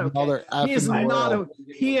he's He is not okay. another He is effing not. royal.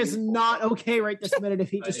 He is not okay right this minute if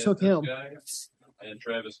he just took him. And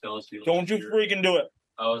Travis Kelce. Don't you freaking do it.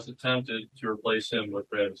 I was attempted to replace him with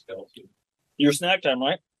Travis Kelce. Your snack time,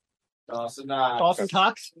 right? Dawson Knox. Dawson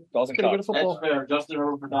Cox. Dawson Could have been a Cox. football. That's fair. Justin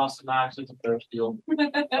Herbert for Dawson Knox. It's a fair steal.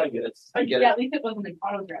 I get it. I get Yeah, it. at least it wasn't an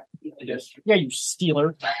auto draft. Yes. Yeah, you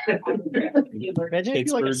Steeler. Imagine if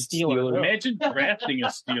you like a Pittsburgh Steeler. Steelers. Imagine drafting a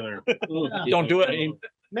Steeler. Don't do it.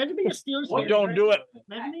 Imagine being a Steelers. Don't do it.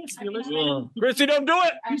 Imagine being a Steelers. Chrissy, don't do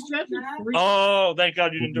it. He's drafted 3. Oh, thank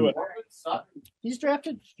God you didn't do it. He's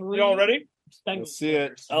drafted 3. You all ready? Let's see it.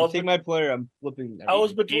 I was- I'll take my player. I'm flipping. I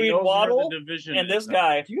was between Waddle division and this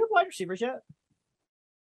guy. Do you have wide receivers yet?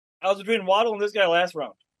 I was between Waddle and this guy last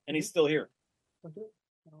round, and he's still here.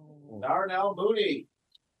 Darnell Mooney.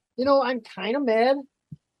 You know, I'm kind of mad.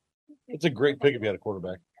 It's a great pick if you had a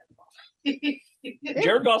quarterback.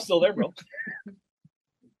 Jared Goff's still there, bro.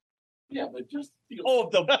 Yeah, but just Oh,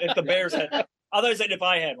 if the Bears had, I thought you said if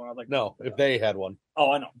I had one. I was like, No, if they had one.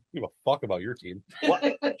 oh, I know. Give a fuck about your team. What?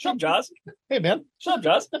 Shut up, Josh. Hey, man. Shut up,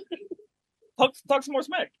 Josh. Talk some more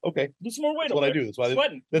smack. Okay. Do some more weight. That's what over I do. there. That's why.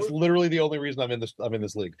 Sweating. That's literally the only reason I'm in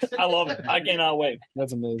this league. I love it. I cannot wait.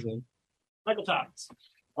 That's amazing. Michael Thomas.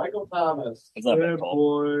 Michael Thomas. It's not a bad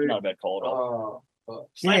call. Not a bad call at all.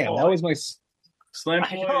 Yeah, that was my.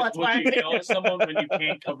 Slant I boy know, is that's what why you I- tell someone when you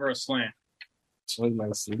can't cover a slant. Was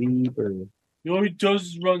my sleeper. You know, he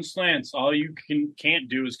does run slants. All you can't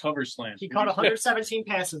do is cover slants. He caught 117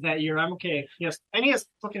 passes that year. I'm okay. Yes, and he has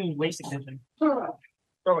fucking LASIK vision.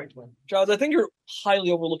 Charles, I think you're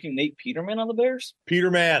highly overlooking Nate Peterman on the Bears.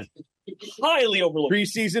 Peterman. Highly overlooking.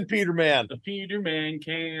 Preseason Peterman. The Peterman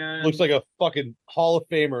can. Looks like a fucking Hall of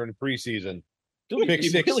Famer in preseason. Dude, Pick he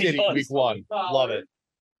 6 really City does. week 1. Love it.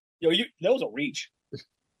 Yo, that was a reach.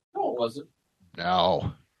 No, it wasn't.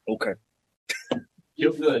 No. Okay.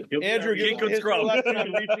 You're good. Andrew, give us a Good history scrub. lesson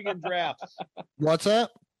on reaching in drafts. What's that?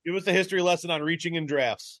 Give us a history lesson on reaching in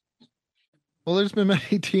drafts. Well, there's been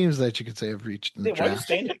many teams that you could say have reached in the Why are you draft.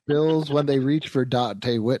 standing? Bills, when they reached for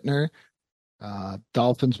Dante Whitner,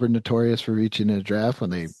 Dolphins were notorious for reaching in a draft when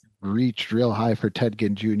they reached real high for Ted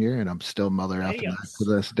Ginn Jr., and I'm still mother effing that to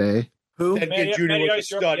this day. Who? Ted Ginn Jr. was a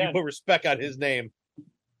stud. You put respect on his name.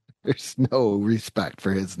 There's no respect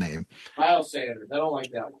for his name. Miles Sanders. I don't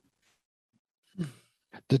like that one.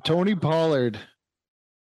 The Tony Pollard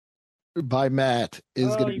by Matt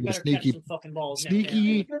is going to be a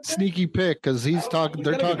sneaky pick because they're talking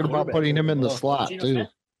about putting him in the slot too.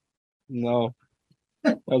 No,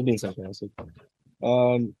 I was being sarcastic.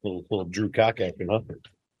 Little Drew Cock acting, huh?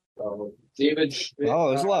 David. Oh,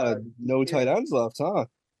 there's a lot of no tight ends left, huh?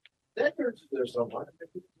 That hurts there somewhere.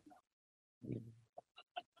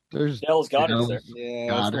 There's Dallas Goddard's there.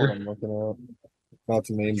 Yeah, that's what I'm looking at. Not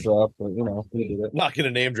to name drop, but he did it. Not going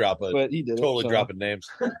to name drop, but he did totally it, so. dropping names.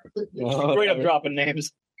 Straight up dropping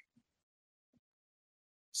names.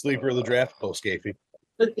 Sleeper of the draft, post Scafey.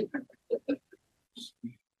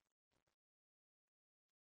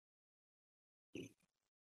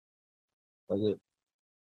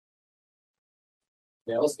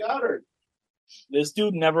 Dallas Goddard. This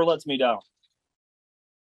dude never lets me down.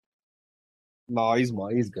 No, he's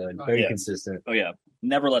good. Very consistent. Oh yeah,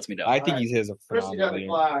 never lets me down. I think he has a First, you got the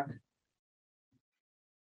phenomenal clock.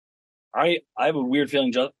 I have a weird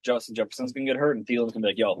feeling Justin Jefferson's gonna get hurt, and Thielen's gonna be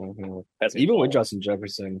like, "Yo, that's even with Justin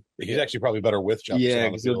Jefferson, he's actually probably better with Jefferson. Yeah,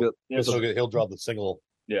 on the field. He'll draw the single.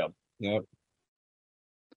 Yeah. Yep.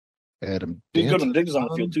 Adam. He's good when Diggs is on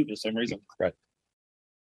the field too, for the same reason. Right.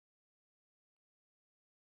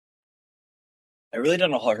 I really don't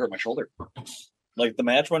know how I hurt my shoulder. Like the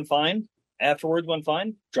match went fine, afterwards went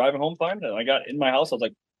fine, driving home fine, and I got in my house. I was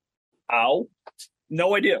like, "Ow!"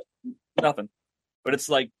 No idea, nothing. But it's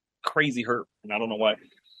like crazy hurt, and I don't know why.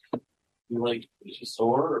 You like is she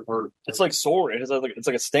sore or it's like sore? It's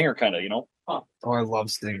like a stinger, kind of, you know. Huh. Oh, I love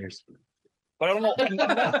stingers. But I don't know.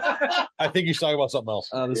 I think he's talking about something else.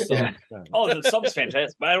 The sub's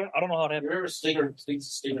fantastic, but I don't know how it happened. You remember stinger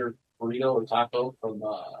burrito or taco from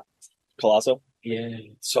Colosso? Yeah,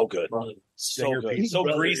 so good. Brother. So Stinger good. pizza. So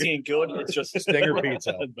greasy and good. It's just Stinger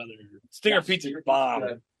pizza. Stinger pizza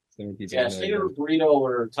bomb. Stinger pizza. Yeah, stinger burrito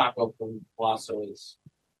or taco from Colosso is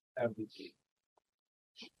MVP.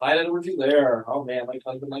 I didn't were you there? Oh man, my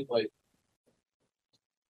husband might play.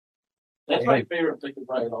 That's my favorite pick and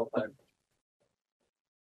probably of all time.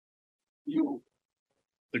 You.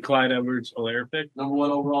 The Clyde Edwards-Helaire pick. Number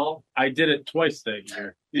 1 overall. I did it twice that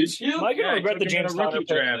year. Did you? Am I gonna regret the took him in James a rookie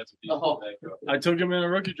Conner draft. Oh, I took him in a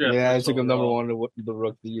rookie draft. Yeah, I took him number 1 to the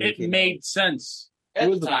rookie. It made sense. I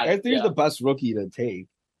think he's the best rookie to take.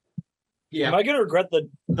 Yeah. Am I gonna regret the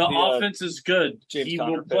offense is good. James he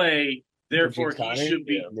Conner will play. Therefore, James he Conner? should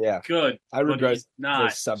be Yeah. good. I regret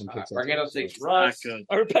not the 7 picks. Orlando takes not Russ. good.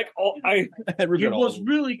 I regret all. I He regret all was of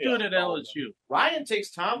them. really good at LSU. Ryan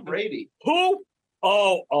takes Tom Brady. Who?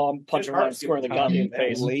 Oh, punching Ryan square in the goddamn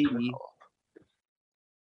face.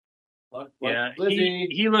 Yeah, Lizzie.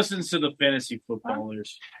 he listens to the fantasy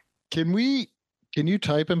footballers. Can you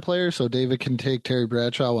type in players so David can take Terry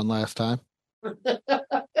Bradshaw one last time?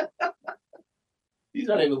 He's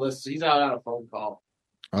not even listening. He's out on a phone call.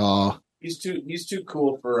 Oh, He's too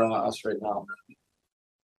cool for us right now.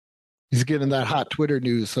 he's getting that hot Twitter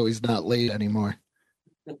news, so he's not late anymore.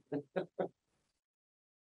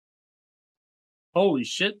 Holy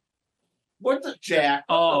shit! What the Jack?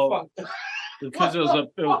 What Oh, the fuck? because it was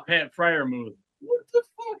Pat Fryer move. What the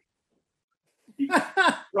fuck?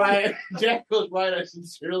 Ryan, Jack goes, Ryan, I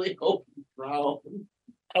sincerely hope you drown.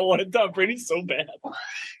 I wanted Tom Brady so bad. Well,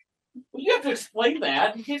 you have to explain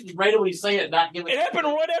that. You can't just right away say it, not give it. It happened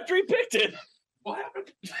right after he picked it. What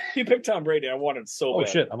happened? He picked Tom Brady. I wanted so Oh bad.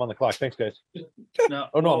 shit! I'm on the clock. Thanks, guys. No,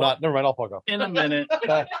 Oh no, I'm not. Never mind. I'll fuck off. In a minute.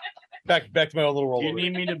 Back to my own little Do you roll.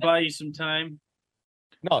 need me to buy you some time?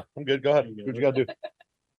 No, I'm good. Go ahead. Do what you gotta do.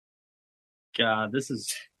 God,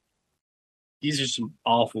 these are some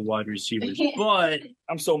awful wide receivers. But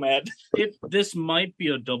I'm so mad. this might be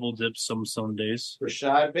a double dip some days.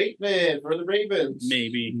 Rashad Bateman for the Ravens.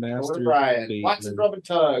 Maybe. Over to Brian. Watson Rub and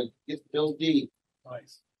Tug. Get Bill D.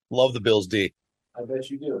 Nice. Love the Bills D. I bet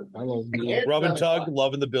you do. I love Rub and Tug,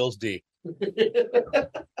 loving the Bills D.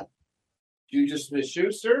 Juju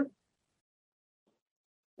Smith-Schuster.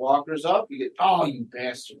 Walker's up. You get. Oh, you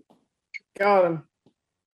bastard! Got him.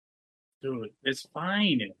 Dude, it's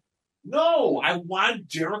fine. No, I want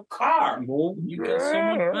Derek Carr. You got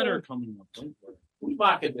someone better coming up. Don't worry. Who's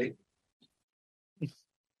mocking me?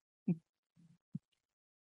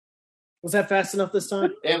 Was that fast enough this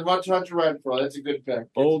time? And Hunter Renfro. That's a good pick.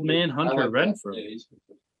 Old man Hunter I like that. Renfro. Yeah,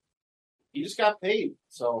 he just got paid.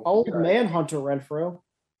 So Old man Hunter Renfro.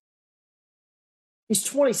 He's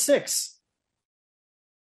 26.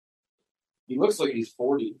 He looks like he's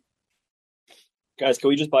 40. Guys, can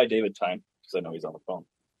we just buy David time? Because I know he's on the phone.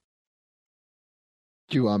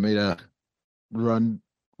 Do you want me to run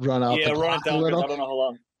out? Yeah, the run it clock a down because little? I don't know how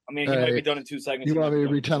long. I mean, he might be done in 2 seconds. You want me to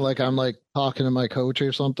pretend like I'm like talking to my coach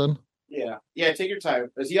or something? Yeah. Yeah, take your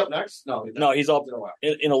time. Is he up next? No. No, he's up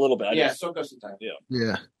in a little bit. Yeah, soak us some time. Yeah.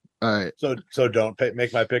 Yeah. All right. So don't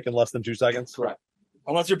make my pick in less than 2 seconds? Correct.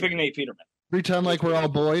 Unless you're picking Nate Peterman. Pretend like we're all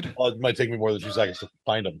Boyd. Well, it might take me more than 2 seconds to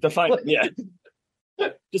find him. Yeah.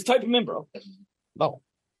 Just type him in, bro. No.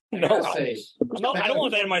 No, I don't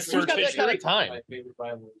want that in my search got that history. kind of time? My favorite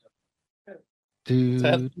rivalry. With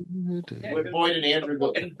With Boyd and Andrew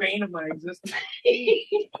go. And bane of my existence.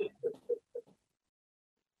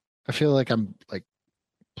 I feel like I'm like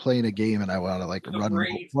playing a game and I want to like run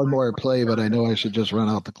one more play, but I know I should just run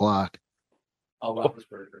out the clock. Oh,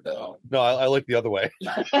 Roethlisberger. No. No, I like the other way.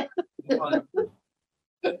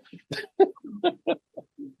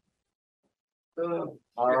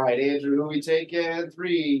 All right, Andrew, who we taking?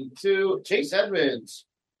 3, 2, Chase Edmonds.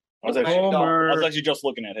 I was actually just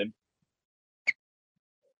looking at him.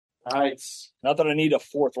 All right. Not that I need a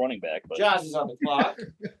fourth running back, but Josh is on the clock.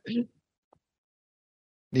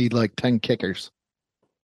 Need like 10 kickers.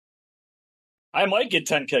 I might get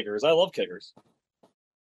 10 kickers. I love kickers.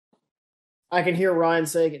 I can hear Ryan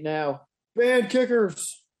saying it now. Bad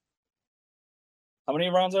kickers. How many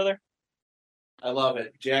rounds are there? I love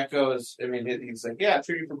it. Jack goes, he's like, yeah,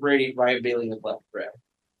 tribute for Brady. Ryan Bailey has left grab.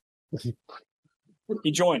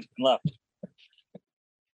 He joined and left.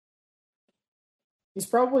 He's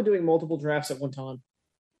probably doing multiple drafts at one time.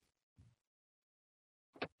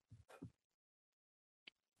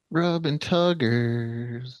 Rubbing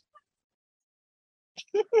tuggers.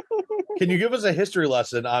 Can you give us a history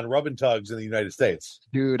lesson on rub and tugs in the United States?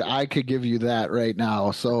 Dude, I could give you that right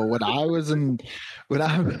now. So when I was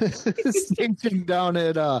stationed down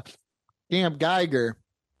at Camp Geiger,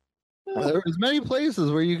 there was many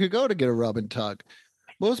places where you could go to get a rub and tug.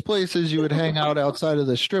 Most places you would hang out outside of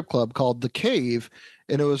the strip club called The Cave,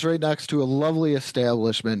 and it was right next to a lovely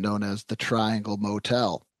establishment known as the Triangle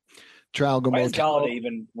Motel. Triangle Why is Motel Galladay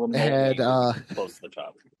even remotely had close to the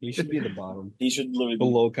top? He should be at the bottom. He should literally be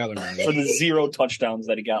Below Kyler Murray. for the 0 touchdowns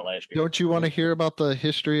that he got last year. Don't you want to hear about the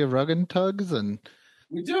history of rug and tugs? And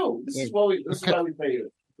We do. This is why we pay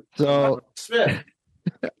you. so Smith.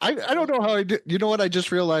 I don't know how I do. You know what? I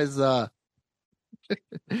just realized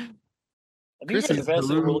Chrissy's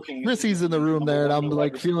in the room there, and I'm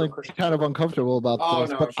like feeling kind of uncomfortable about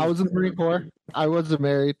this. But I was in the Marine Corps. I wasn't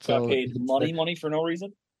married, so Got paid money for no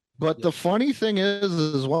reason. But the funny thing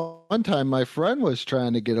is one time my friend was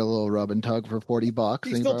trying to get a little rub and tug for $40.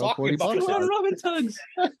 He's and he still borrowed talking about $40. rub and tugs.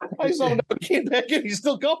 I saw him came back in. He's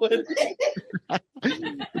still going.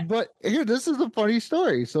 But here, this is a funny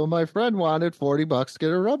story. So my friend wanted $40 to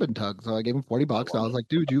get a rub and tug, so I gave him $40. I was like,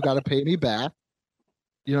 dude, you got to pay me back.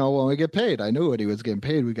 You know, when we get paid. I knew what he was getting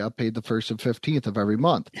paid. We got paid the 1st and 15th of every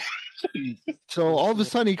month. So all of a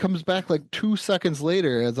sudden he comes back like 2 seconds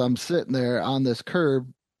later as I'm sitting there on this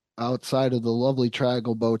curb outside of the lovely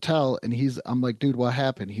Triangle Motel, and I'm like, dude, what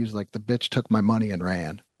happened? He was like, the bitch took my money and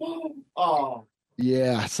ran. Oh.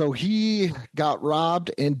 Yeah, so he got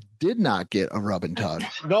robbed and did not get a rub and tug.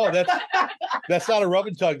 No, that's not a rub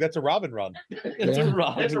and tug. That's a robin run. It's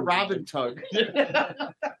a robin tug.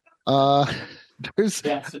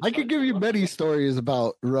 I could give you many stories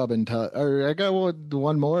about rub and tug. Or I got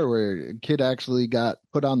one more where a kid actually got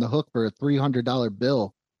put on the hook for a $300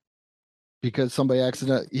 bill because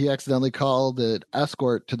he accidentally called an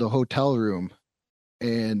escort to the hotel room,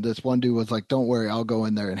 and this one dude was like, "Don't worry, I'll go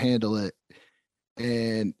in there and handle it."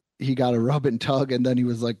 And he got a rub and tug, and then he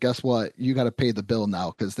was like, "Guess what? You got to pay the bill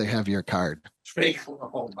now because they have your card." Drake,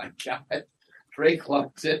 oh my god, Drake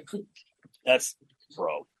loves it. That's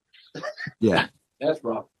bro. Yeah, that's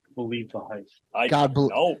rough. Believe the hype.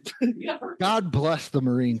 God bless the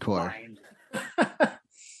Marine Corps.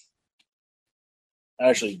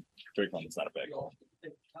 Actually, Drake London's not a bad goal.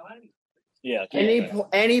 Yeah.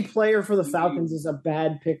 Any player for the Falcons is a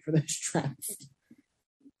bad pick for this draft.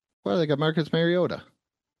 Well, they got Marcus Mariota.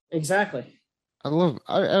 Exactly. I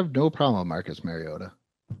have no problem with Marcus Mariota.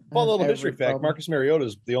 Well, a little history fact: Marcus Mariota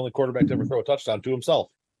is the only quarterback to ever throw a touchdown to himself.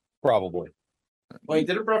 Probably. Wait,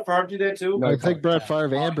 didn't Brett Favre do that too? No, I think Brett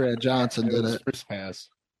Favre and Brad Johnson did it. First pass.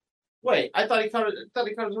 Wait, I thought he caught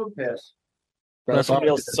his own pass. Somebody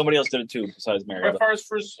else did it too, besides Mariota. Brett Favre's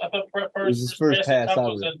first. I thought Brett Favre's his first pass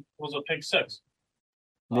out was a pick six.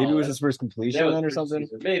 Maybe it was his first completion then or something.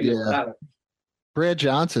 Maybe. Yeah. Brad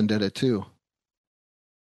Johnson did it too.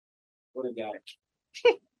 What a guy.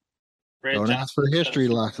 Don't ask for history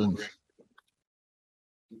lessons.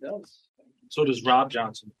 He does. So does Rob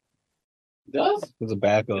Johnson. Does? As a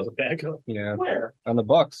backup. As a backup. Yeah. Where? On the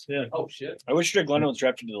Bucks. Yeah. Oh shit. I wish Drake London was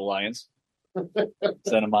drafted to the Lions.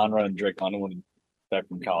 Send him on running Drake London when back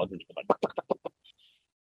from college.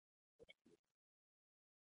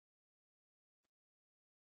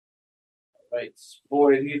 Right.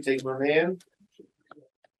 Boy, you take my man.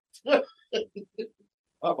 Uh-oh.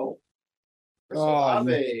 Oh,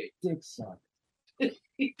 Olave. dick suck.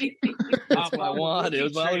 That's what I wanted. It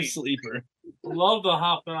was my other sleeper. Love to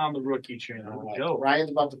hop on the rookie train. Right. Go.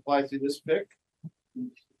 Ryan's about to fly through this pick.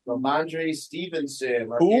 Ramondre Stevenson.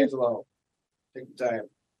 Who? Marcangelo. Take your time.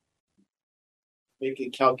 Make a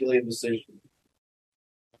calculated decision.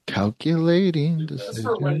 Calculating That's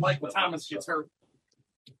for when decision. Mike Thomas gets hurt.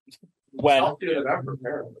 When? I'll do it ever,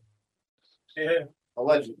 apparently. Yeah.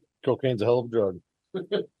 Allegedly. Cocaine's a hell of a drug.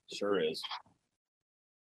 Sure is.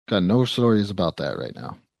 Got no stories about that right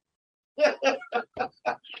now.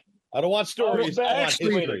 I don't want stories. I want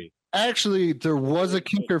Actually, history. actually, there was a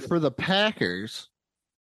kicker for the Packers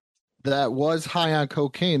that was high on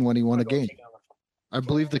cocaine when he won a game. I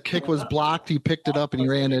believe the kick was blocked. He picked it up and he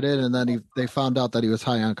ran it in, and then they found out that he was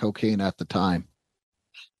high on cocaine at the time.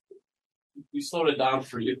 We slowed it down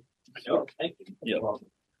for you. Thank you. Yeah. All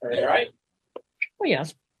right. Oh,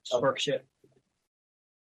 yes. Spark shit.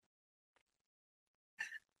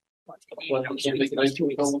 What, they can't make an ice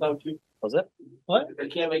cream cone without you? Was it? What? They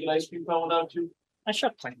can't make an ice cream cone without you? I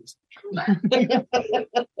shut plans.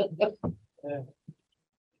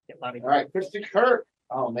 All right, Christian Kirk.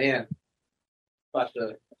 Oh, man. About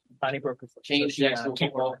to Body broke. change the actual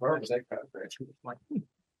football firms. That kind of great.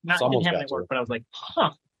 Not Someone's didn't have got any to. work, but I was like,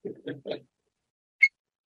 huh.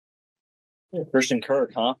 Christian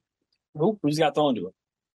Kirk, huh? Who's got thrown to him?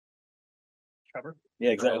 Trevor.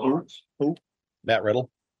 Yeah, exactly. Who? Matt Riddle.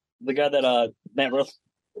 The guy that Matt Riddle.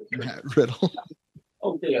 Matt Riddle.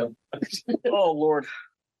 Oh, damn. Oh Lord.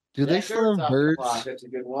 Do they still have birds? That's a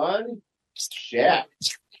good one. Shaq.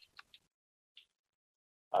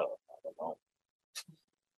 I don't know.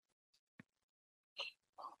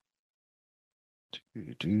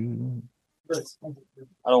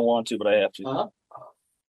 I don't want to, but I have to. Huh?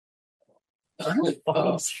 Are you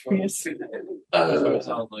fucking serious?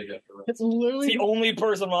 Sounds like it. It's It's literally the only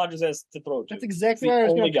person Rodgers has to throw to. that's exactly The why I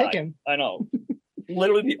was only going to pick guy. him. I know.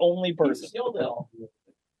 Literally the only person. Just yelled at all.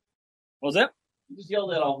 What was that? Just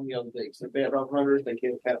yelled at all from the other things. They're bad route runners. They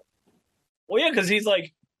can't catch. Well, yeah, because he's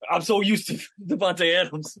like, I'm so used to Devontae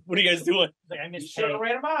Adams. What are you guys doing? Like, I You missed should have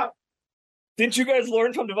ran him out. Didn't you guys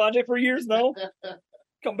learn from Devontae for years? No?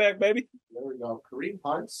 Come back, baby. There we go. Kareem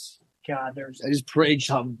Hunts. God, there's I just prayed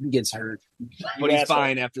Chubb gets hurt. But he's asshole.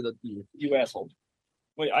 fine after the year. You asshole.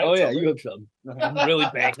 Wait, I Oh, yeah, Chubb, you have Chubb. I'm really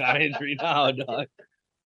banking on injury now, dog.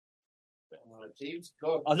 James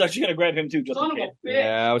Cook. I was actually going to grab him too. Just Son in of case. a bitch.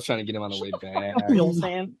 Yeah, I was trying to get him on the way back. Bills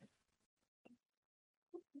fan.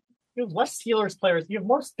 You have less Steelers players. You have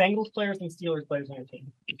more Bengals players than Steelers players on your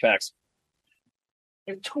team. Facts.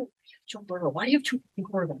 You have two. Joe Burrow. Why do you have two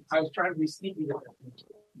quarterbacks? I was trying to be sneaky with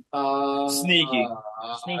it. Sneaky.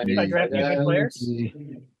 Sneaky by drafting good players.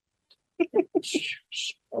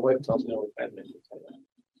 My wife tells me all the time.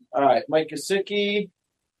 All right, Mike Gesicki.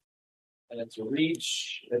 And it's a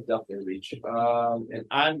reach. It's definitely a reach. And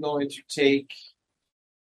I'm going to take.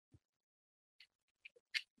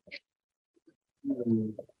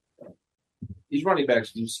 These running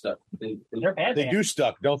backs do stuff. They're bad. They do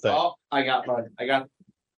stuck, don't they? Oh, I got mine. I got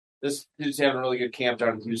this. Dude's having a really good camp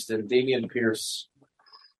down in Houston. Damian Pierce.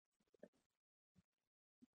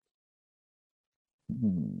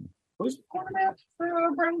 Who's the quarterback for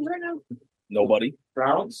Browns right now? Nobody.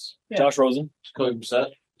 Browns. Yeah. Josh Rosen. Jacoby Brissett.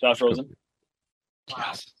 Josh Rosen.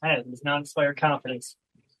 Wow, that is non-inspired confidence.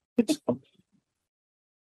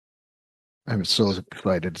 I'm so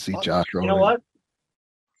excited to see Josh Rosen. You know what?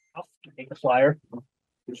 I'll take the flyer.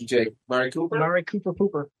 Who'd you take? Murray Cooper. Murray Cooper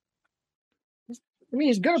Pooper. I mean,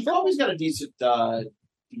 he's good. He's always got a decent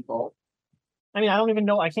default. I mean, I don't even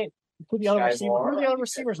know. I can't put the other Sky receivers. Moore. Who are the other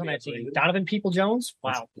receivers on that team? Donovan People-Jones?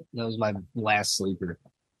 Wow. That was my last sleeper.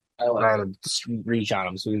 I I like had to reach on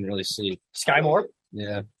him, so we didn't really sleep. Sky Moore?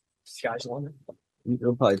 Yeah. Sky's the one.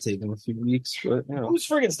 It'll probably take him a few weeks, but you know. Who's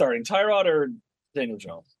friggin' starting? Tyrod or Daniel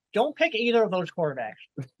Jones? Don't pick either of those quarterbacks.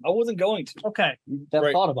 I wasn't going to. Okay. That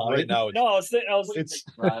thought about right it. now. No, I was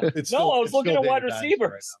It's no, I was looking at wide David Dynasty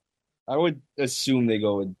receivers. I would assume they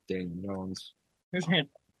go with Daniel Jones. Here's a hint.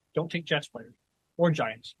 Don't take Jets players or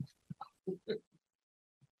Giants.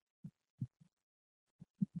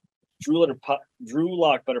 Drew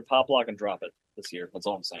Lock better pop lock and drop it this year. That's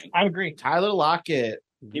all I'm saying. I agree. Tyler Lockett.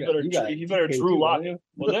 You better got Drew DK Lock. too,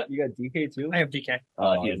 Was it? You got DK too? I have DK. Yeah,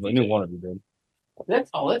 I knew one of you did.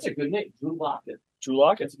 That's a good name. Drew Lockett. Drew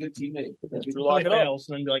Lockett. That's a good team name. Drew Lockett up. And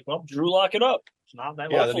then be like, well, Drew Lockett up. it's not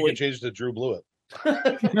that Yeah, then you can change it to Drew Blewett.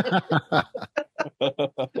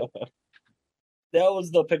 That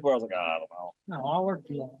was the pick where I was like, I don't know. No, I'll work.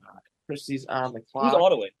 Christie's on the Who's clock.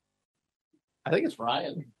 Ottaway? I think it's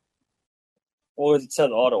Ryan. Well, it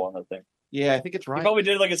said auto on that thing. Yeah, I think it's He Ryan. probably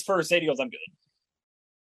did like his first 8. He goes, I'm good.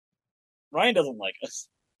 Ryan doesn't like us.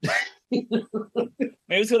 Maybe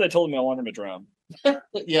it's because I told him I want him to drown.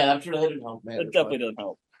 Yeah, I'm sure that didn't help, man. It definitely doesn't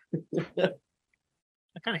help.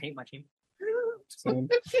 I kind of hate my team.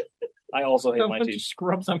 I also hate So my much team.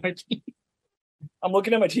 Scrubs on my team. I'm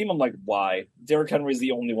looking at my team. I'm like, why? Derrick Henry's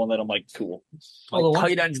the only one that I'm like, cool. My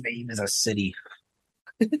tight end's name is a city.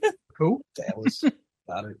 Who? Dallas.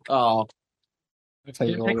 Got it. Oh,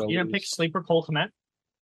 You didn't pick sleeper Cole Kmet?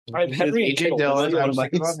 I have Henry and AJ Kittle. Dillon. That's I was the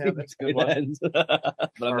thinking only- about him. That's a good one.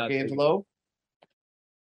 But I'm not Arcangelo.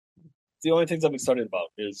 The only things I'm excited about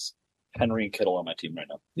is Henry and Kittle on my team right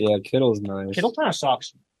now. Yeah, Kittle's nice. Kittle kind of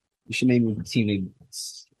sucks. You should name your team name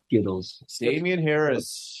Skittles. Damian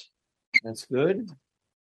Harris. That's good.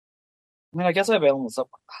 I mean, I guess I have Allen up.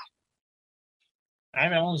 I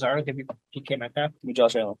have Alan Lazard. Give you PK Metcalf. Give me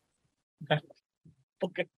Josh Allen.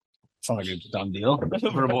 Okay. Sounds like a done deal.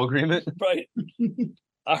 Verbal agreement. Right.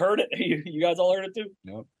 I heard it. You guys all heard it too?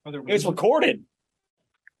 Nope. Are there It's wings, recorded.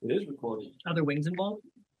 It is recorded. are there wings involved?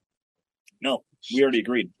 No, we already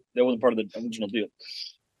agreed. That wasn't part of the original deal.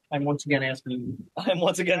 I'm once again asking. I'm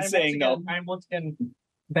once again saying no. I'm once again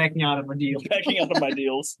backing out of a deal. Backing out of my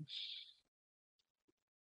deals.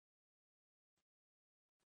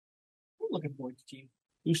 I'm looking forward to team.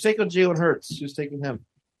 Who's taking Jalen Hurts? Who's taking him?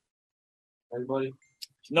 Everybody?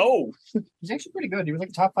 No. He's actually pretty good. He was like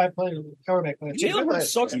a top 5 player, quarterback player. Jalen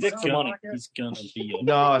Hurts sucks dick for money. He's gonna be.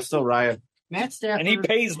 No, it's still Ryan. Matt Stafford. And he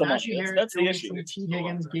pays the money. Najee Harris, That's the Joe issue. Mixon, T.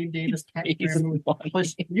 Higgins, Gabe Davis, Pat Pays Graham. the money.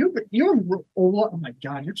 Plus, oh my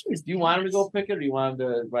God, your team is. Do you want him to go pick it, or do you want him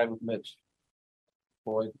to ride with Mitch?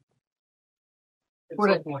 Boy. Put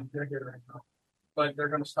it- They're good right now, but they're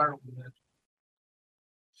going to start with that.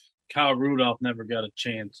 Kyle Rudolph never got a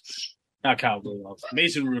chance. Not Kyle Rudolph.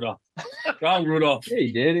 Mason Rudolph. Kyle Rudolph. Yeah,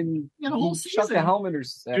 he did. And Yeah, the whole he shucked the season. helmet or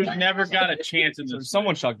Dude never got a chance in this.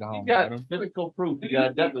 someone shucked the You helmet. got at him. physical proof. You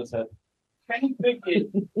got a dent in his head. Kenny Pickett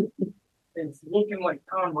is looking like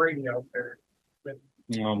Tom Brady out there.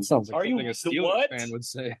 Sounds like Are you something a Steelers what? fan would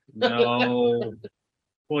say. No.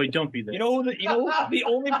 Boy, don't be there. You know the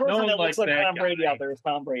only person one that looks likes like that Tom guy. Brady out there is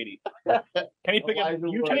Tom Brady. Kenny Pickett. Elijah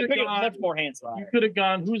Kenny Wood. Pickett much more handsome. You could have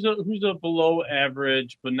gone. Who's a below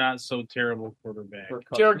average but not so terrible quarterback?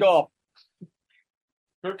 Jared Goff.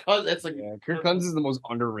 Kirk Cousins. That's like Yeah, Kirk Cousins is the most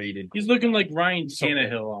underrated. He's looking like Ryan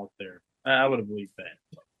Tannehill out there. I would have believed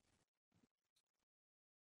that.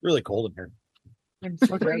 Really cold in here.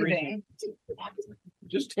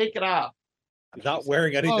 just take it off. He's not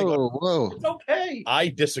wearing anything. Whoa. It's okay. I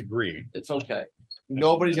disagree. It's okay.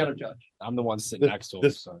 Nobody's gonna judge. I'm the one sitting next to him.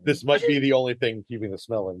 This so. this might be the only thing keeping the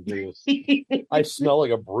smell in. Jeez. I smell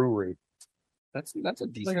like a brewery. That's a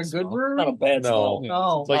decent Like a good smell. brewery? Not a bad No. smell.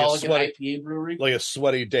 Oh, It's like Oh, a like an sweaty, IPA brewery. like a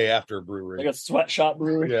sweaty day after brewery. Like a sweatshop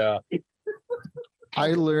brewery. Yeah.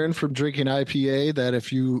 I learned from drinking IPA that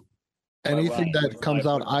if you anything wow. that comes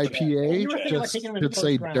out IPA, You were thinking about just taking him should to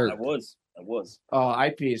say first round. dirt. I was. Oh,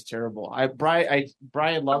 IPA is terrible.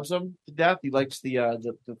 Brian loves them to death. He likes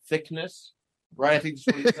the thickness. Right, I think that's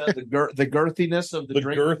what he said. The girthiness of the The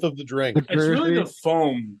drink. girth of the drink. It's really the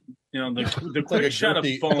foam. You know, the It's quick like a shot of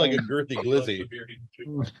girthy, foam. it's like a girthy glizzy.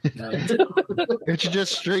 It's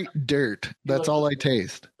just straight dirt. That's all I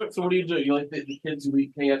taste. So what do? You like the kids who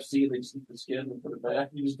eat KFC and they just eat the skin and put it back?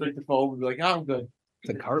 You just drink the foam and be like, oh, I'm good.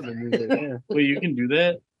 The Cartman music. Yeah. Wait, you can do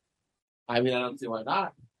that? I mean, I don't see why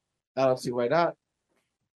not.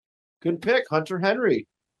 Good pick, Hunter Henry.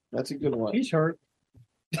 That's a good one. He's hurt.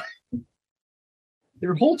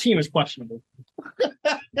 Their whole team is questionable.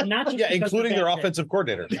 Not just Yeah, because including of their the fact offensive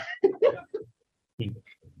coordinator. Either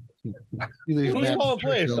Who's Matt calling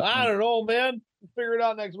plays? Patricia- I don't know, man. We'll figure it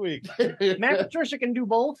out next week. that Matt Patricia can do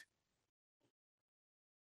both.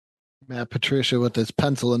 Matt Patricia with his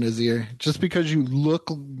pencil in his ear. Just because you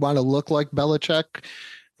want to look like Belichick,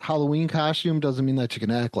 Halloween costume doesn't mean that you can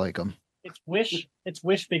act like him. It's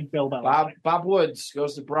wish Big Bill Belichick. Bob Woods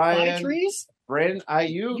goes to Fly Brian. trees? Brandon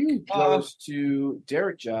Ayuk goes to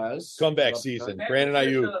Derek Jaws. Comeback season. Brandon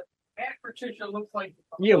Ayuk. Matt Patricia looks like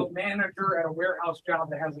You. a manager at a warehouse job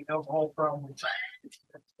that has an alcohol problem.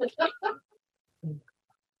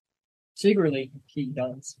 Secretly, he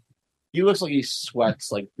does. He looks like he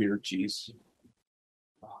sweats like beer cheese.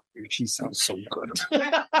 Your cheese sounds so good.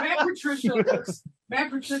 Matt Patricia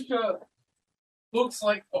looks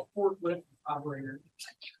like a forklift operator.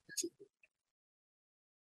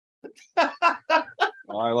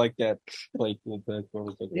 Oh, I like that playful pick.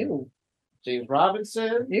 Ew. James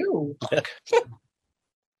Robinson. Ew.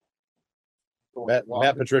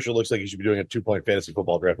 Matt Patricia looks like he should be doing a 2-point fantasy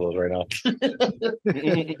football draft with us right now.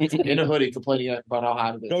 In a hoodie, complaining about how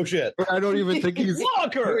hot it is. No shit. I don't even think he's. I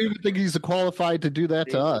don't even think he's qualified to do that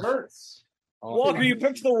to us. Hurts. Walker, you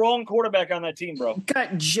picked the wrong quarterback on that team, bro. Got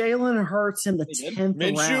Jalen Hurts in the 10th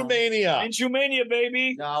Minshew round. mania. Minshew mania,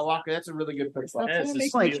 baby. No, Walker, that's a really good pick.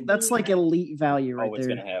 That's like elite value right It's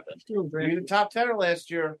there. gonna happen. He was the top 10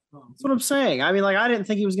 last year. That's what I'm saying. I mean, like, I didn't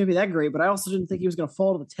think he was going to be that great, but I also didn't think he was going to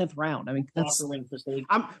fall to the 10th round. I mean,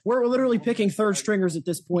 we're literally picking third stringers at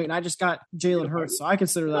this point, and I just got Jalen Hurts, so I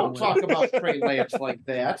consider that. Don't talk about Trey Lance like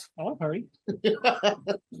that. Oh, hurry.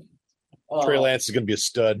 Trey Lance is going to be a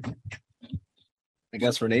stud. I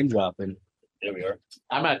guess we're name dropping. There we are.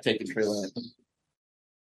 I'm not taking Trey Lance.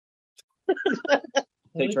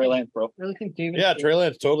 Take Trey Lance, bro. Really think David? Yeah, Trey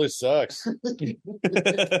Lance totally sucks.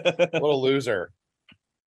 What a loser.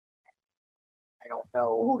 I don't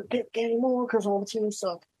know who to pick anymore because all the teams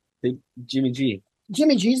suck. Big Jimmy G.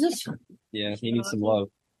 Jimmy Jesus. Yeah, he needs some love.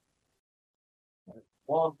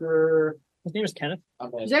 Walker. His name is Kenneth.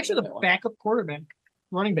 He's actually the backup quarterback,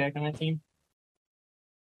 running back on that team.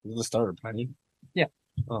 He's the starter, Penny. Yeah.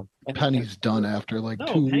 Oh, Penny's done after like No,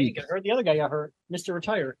 2 Penny weeks. got hurt. The other guy got hurt. Mr.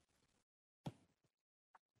 Retire.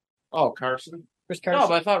 Oh, Carson. Chris Carson. No,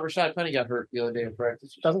 but I thought Rashad Penny got hurt the other day in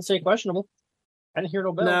practice. Doesn't say questionable. I didn't hear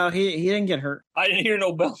no bell. No, he didn't get hurt. I didn't hear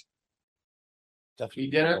no bell. He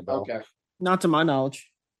didn't? Okay. Not to my knowledge.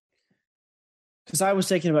 Because I was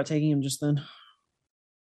thinking about taking him just then.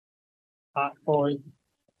 Hot boy.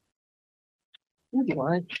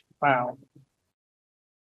 What? Wow.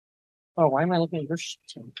 Oh, why am I looking at your shit?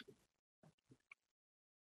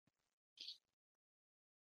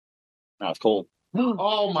 No, it's cold.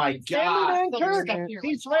 Oh my God.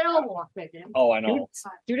 He's available. Oh, I know.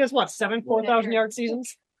 Dude has what, 7 4,000 yard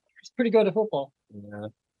seasons? He's pretty good at football. Yeah.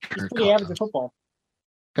 He's pretty average at football.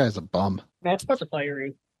 Guy's a bum. Matt's supposed to play your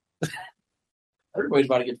age. Everybody's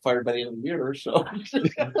about to get fired by the end of the year, so.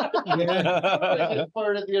 Get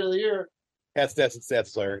fired at the end of the year. That's and stats,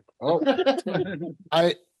 sir. Oh,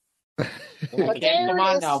 I can't come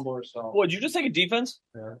on now, more so. What, did you just take a defense?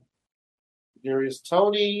 Yeah. There is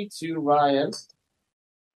Tony to Ryan. Is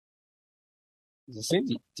the same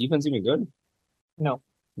defense even good? No.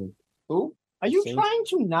 Who? Are you Same. trying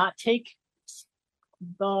to not take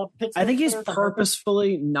the Pittsburgh I think he's players on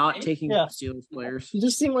purposefully not taking Yeah. Steelers players. You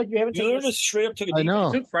just seem like you haven't You taken literally just straight up took a I defense.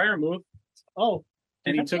 know. He took Fryer move, Oh.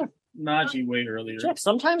 and he Jeff, took Najee way earlier. Jeff,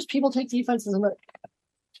 sometimes people take defenses in the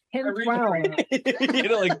 10th round. You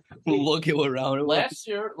know, like looking around. Last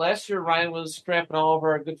year, Ryan was scrapping all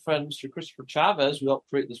over our good friend Mr. Christopher Chavez, who helped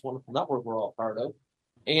create this wonderful network we're all part of.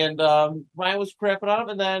 And Ryan was crapping on him,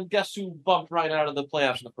 and then guess who bumped Ryan out of the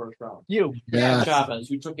playoffs in the first round? You. Yeah. Chavez,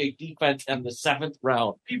 who took a defense in the 7th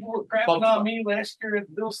round. People were crapping on me last year at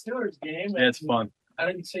the Bill Steelers game. Yeah, it's fun. I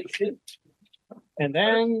didn't say shit. And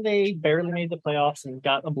then they barely made the playoffs and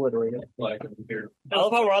got obliterated. Like, here. I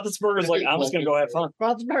love how Roethlisberger's like, I'm just going to go have fun.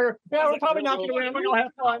 Roethlisberger, yeah, we're probably not going to win. We're going to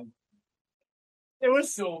have fun. It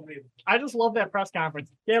was So amazing. I just love that press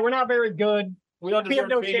conference. Yeah, we're not very good. We don't We have deserve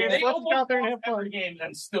no to be chance. They Let's almost go out there and have every fun. game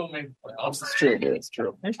and still made the playoffs. It's true, dude. It's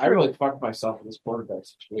true. That's I true. really fucked myself in this quarterback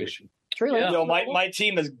situation. True. Yeah. Yo, my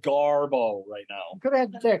team is garbo right now. Could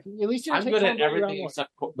have had Dick. At least you I'm didn't good take at Tom Brady everything round one. except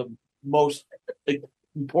the most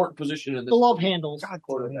important position in this The love handles.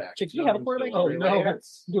 quarterback. Chick, you have a quarterback? Oh, no.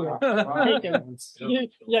 Do it. Take him.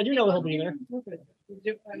 Yeah, you know he'll be there.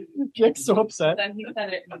 Jake's so upset. Then he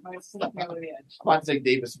said it, and my slipped me over the edge. I'm about to say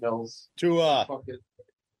Davis Mills. Tua. Fuck it.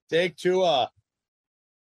 Take Tua.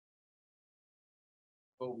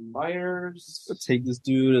 Oh, Myers. Take this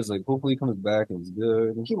dude as like hopefully he comes back and he's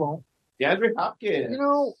good. He won't. DeAndre Hopkins. You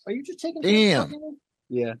know, are you just taking Damn.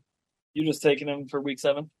 Yeah. You just taking him for week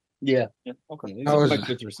 7? Yeah. Yeah. Okay. He's I was- my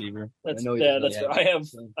fifth receiver. That's I know yeah. he's That's fair.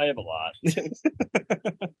 I have a lot.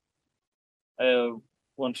 I have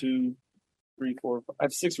 1, 2, 3, 4. I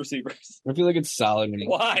have 6 receivers. I feel like it's solid when he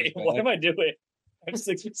Why? What am I doing? I have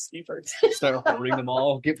 6 receivers. start holding them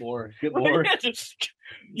all. Get more. Get more.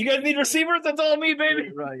 You guys need receivers? That's all me,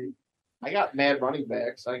 baby. Right. I got mad running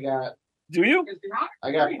backs. I got Do you?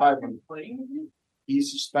 5 running.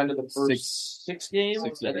 He's suspended the first 6 games,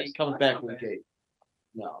 Six and then he comes back week 8.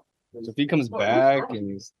 No. So if he comes back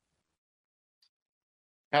and he's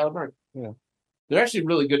Kyler Murray. Yeah. They're actually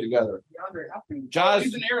really good together. Josh,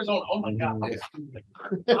 he's in Arizona. Oh my god.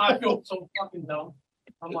 I feel so fucking dumb.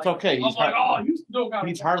 I'm It's like, okay. I'm like, oh, you still got.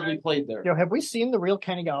 He's hardly played there. Yo, have we seen the real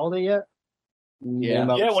Kenny Galladay yet?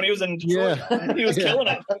 Yeah. Yeah, when he was in Detroit, he was killing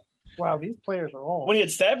it. Wow, these players are all. When he had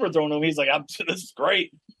Stafford thrown him, he's like, this is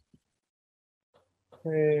great.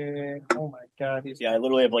 Oh my God. Yeah, I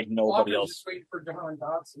literally have like nobody else. Just waiting for John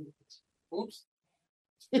Dodson. Oops.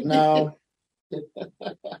 No.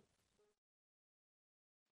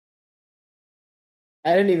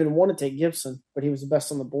 I didn't even want to take Gibson, but he was the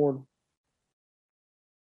best on the board.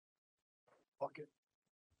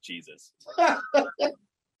 Jesus.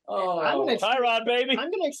 Oh, Tyrod, baby. I'm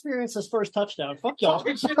going to experience his first touchdown. Fuck y'all.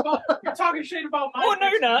 You're talking shit about my. Oh, no,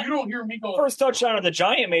 you're not. You don't hear me go. First touchdown of the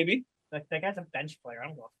Giant, maybe. That guy's a bench player. I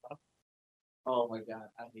don't know stuff. Oh my God,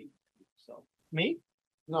 I hate myself. Me?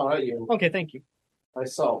 No, not you. Okay, thank you.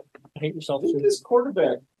 Myself. I hate yourself Look too. at this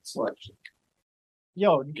quarterback selection.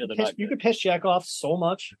 Yo, Yeah, you could piss Jack off so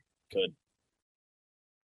much. Good.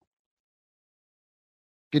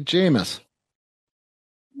 Get Jameis.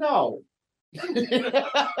 No.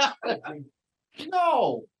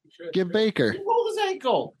 No. Get Baker. He rolled his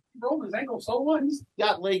ankle. He rolled his ankle. So what? He's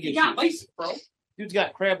Got leg he issues. got LASIK, bro. Dude's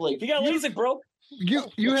got crab legs. He got LASIK, bro.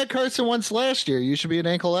 You had Carson Wentz last year. You should be an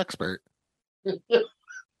ankle expert.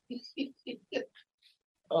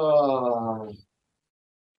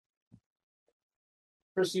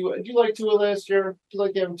 Chrissy, did you like Tua last year? Did you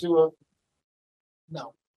like having Tua?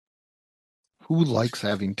 No. Who likes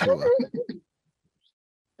having Tua?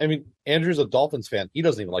 I mean, Andrew's a Dolphins fan. He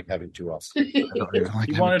doesn't even like having Tua. He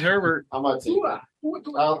wanted Herbert. I'm gonna take Tua.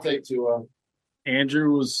 I'll take Tua.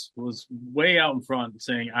 Andrew was way out in front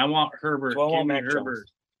saying, I want Herbert. So I want Give me Mac Herbert.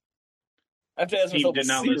 Jones. I have to ask Team myself a did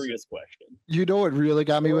not serious listen. question. You know what really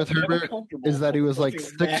got me with Herbert is that he was like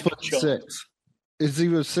Mac 6'6". Jones. He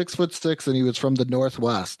was 6'6" and he was from the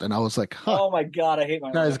Northwest, and I was like, "Huh, Oh my God, I hate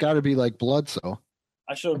my guy's life. got to be like Bledsoe."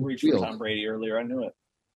 I should have reached for Tom Brady earlier. I knew it.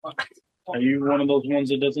 Are you one of those ones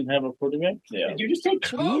that doesn't have a quarterback? Yeah. Did you just take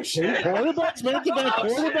two? Quarterbacks, back-to-back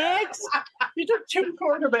quarterbacks. You took two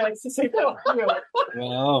quarterbacks to say that.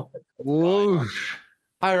 Wow. Whoa,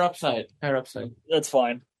 Higher upside. Higher upside. That's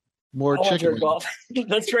fine. more I want chicken. Jared Goff.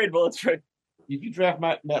 Let's trade, but let's trade. If you draft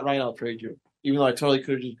Matt Ryan, I'll trade you. Even though I totally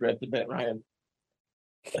could have just drafted Matt Ryan.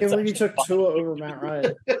 Can't believe you took Tua over Matt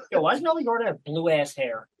Ryan. Yo, why does Melvin Gordon have blue ass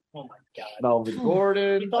hair? Oh my God. Melvin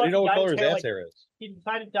Gordon. Thought How do you know he what dyed color his his hair ass hair is? He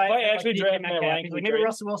decided to dye If I his hair actually like draft DK Matt Metcalf. Ryan, He's can like, we maybe trade?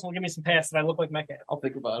 Russell Wilson will give me some passes. I look like Metcalf. I'll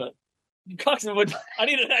think about it. Coxon would. I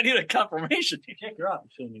need a confirmation. Jack, you're up.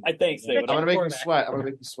 I think so. I'm gonna make you sweat. I'm gonna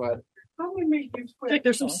make you sweat. How many make you sweat? Jack,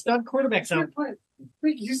 there's some stud quarterbacks out.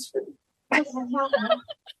 Make you sweat. Hold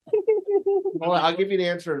on, I'll give you the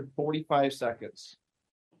answer in 45 seconds.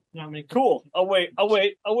 Not many. Cool. I'll wait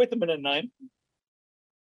the minute 9.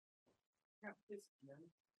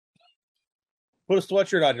 Put a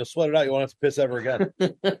sweatshirt on. You'll sweat it out. You won't have to piss ever again.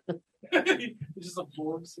 Just a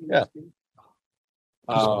floor. Yeah.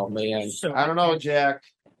 Oh man, I don't know, Jack.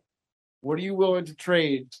 What are you willing to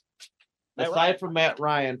trade aside from Matt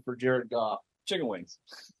Ryan for Jared Goff? Chicken wings.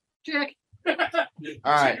 Jack. All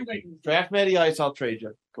right, draft Matty Ice. I'll trade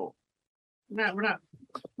you. Cool. We're not.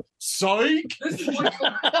 Psych. This is like,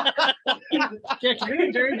 Jack,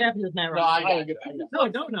 you're very happy with Matt No, I Ryan. got it. No, I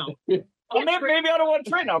don't know. Oh, maybe I don't want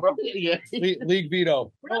to trade now, bro. Yeah. League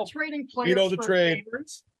veto. We're not trading players Veto the for trade.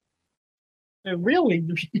 favorites. Really?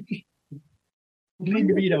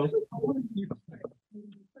 League veto.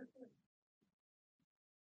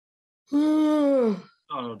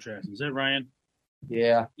 Oh, draft. Is that Ryan?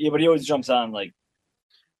 Yeah. Yeah, but he always jumps on like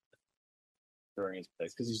during his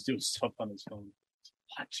picks. Because he's doing stuff on his phone.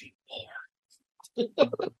 Watching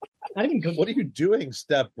Not even good. What are you doing,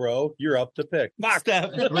 Step Bro? You're up to pick.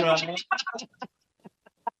 Step, bro.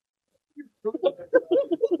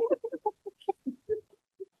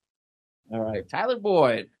 All right, Tyler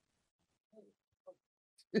Boyd.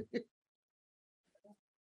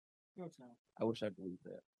 I wish I believed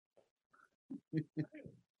that.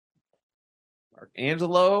 Mark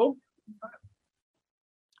Angelo.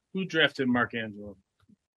 Who drafted Mark Angelo?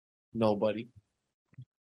 Nobody.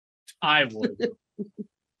 I would.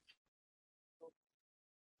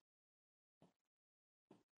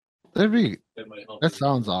 That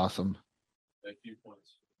sounds awesome.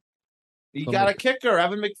 You got a kicker,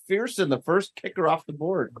 Evan McPherson, the first kicker off the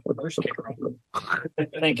board.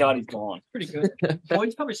 Thank God he's gone. Pretty good.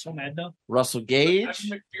 Boyd's probably so mad though. Russell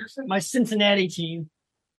Gage. My Cincinnati team.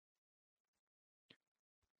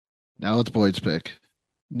 Now it's Boyd's pick.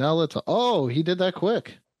 Now let's. Oh, he did that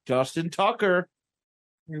quick. Justin Tucker.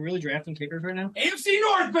 You're really drafting kickers right now? AFC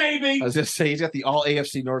North, baby. I was just saying he's got the all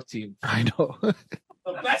AFC North team. I know.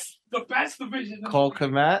 The best division. Cole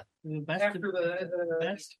Kmet, The best. After the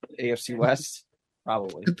best. AFC West,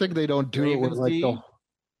 probably. Good thing they don't do it with Ravens like D. the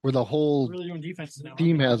where the whole We're really doing defense now.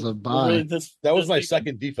 team has a bye. That was my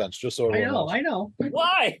second defense, just so everyone knows. I know.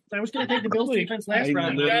 Why? I was going to take the Bills defense last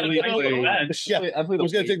round. Yeah, I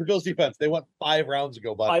was going to take the Bills defense. They went 5 rounds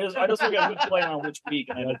ago, but I just look at who's playing on which week.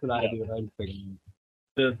 And That's what I do. I'm thinking.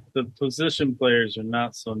 The position players are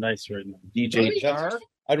not so nice right now. DJ Chark.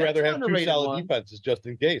 I'd rather have 2 solid defenses just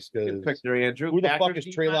in case. Good pick there, Andrew. Who the fuck Packers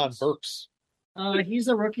is Treylon defense. Burks? He's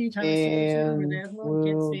a rookie. And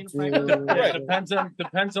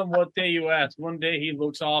Depends on what day you ask. One day he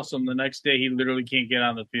looks awesome. The next day he literally can't get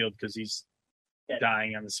on the field because he's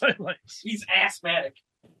dying on the sidelines. He's asthmatic.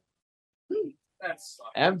 That's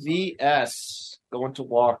MVS going to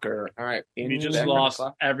Walker. All right. You just lost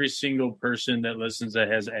every single person that listens that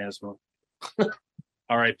has asthma.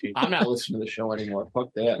 R.I.P. I'm not listening to the show anymore.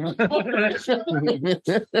 Fuck that.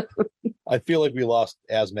 I feel like we lost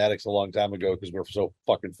asthmatics a long time ago because we're so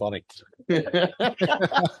fucking funny. we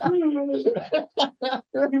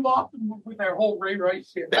lost them with their whole Ray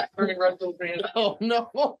Rice here. Turning Russell Brand. Oh no!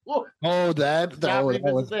 That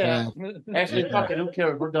was bad. Actually, fucking who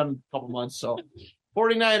cares? We're done in a couple months. So,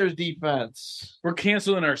 49ers defense. We're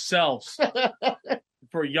canceling ourselves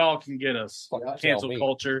before y'all can get us. Cancel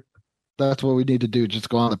culture. That's what we need to do. Just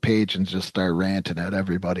go on the page and just start ranting at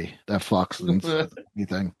everybody that fucks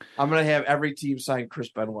anything. I'm gonna have every team sign Chris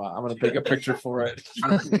Benoit. I'm gonna take a picture for it,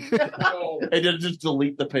 and then just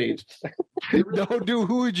delete the page. No, dude,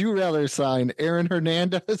 who would you rather sign, Aaron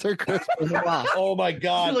Hernandez or Chris Benoit? Oh my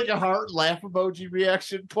god! Like a heart laugh emoji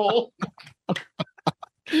reaction poll.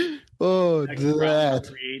 Oh, that.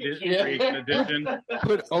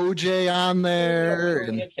 Put OJ on there.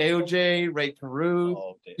 And AOJ, Ray Caruth.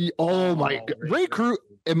 Oh my god. Ray Caruth,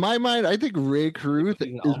 in my mind, I think Ray Caruth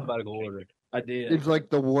is like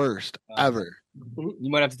the worst ever. You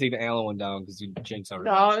might have to take the Allen one down because you jinx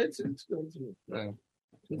already. No, it's good.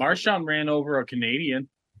 Marshawn ran over a Canadian.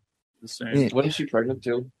 When is she pregnant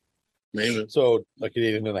too? Maybe. So a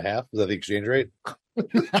Canadian and a half? Is that the exchange rate?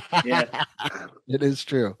 Yeah. It is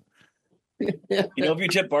true. You know, if you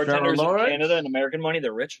tip bartenders in Canada and American money,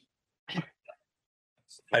 they're rich.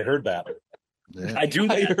 I heard that. Yeah. I do.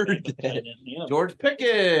 I heard that. George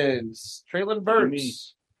Pickens, Traylon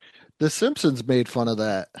Burks. The Simpsons made fun of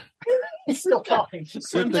that. He's still talking.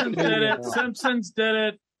 Simpsons did it. Simpsons did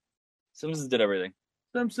it. Simpsons did everything.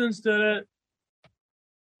 Simpsons did it.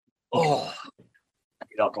 Oh, I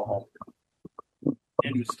need alcohol.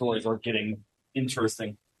 Andrew's stories are getting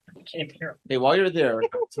interesting. I can't hear him. Hey, while you're there,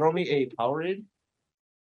 throw me a Powerade.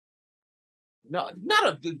 No,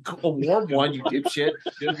 not a warm one, you dipshit.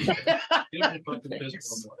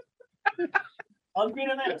 I'll be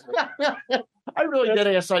an answer. I really did.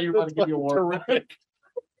 I thought you were going to give me a warm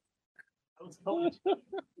one.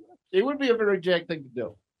 It would be a very Jack thing to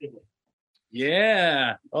do.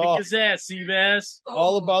 Yeah. Oh. Look at that, Seabass.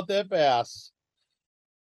 All about that bass.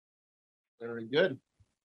 Very good.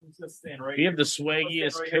 We have the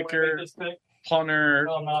swaggiest kicker, punter,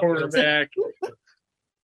 quarterback.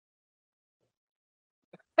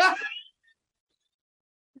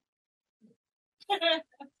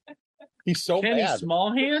 He's so Kenny bad.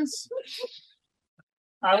 Small Hands?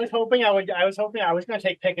 I was hoping I was going to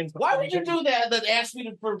take Pickens. Why would you do that? Then ask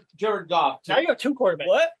me for Jared Goff. Now you have 2 quarterbacks.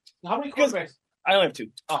 What? How many quarterbacks? I only have 2.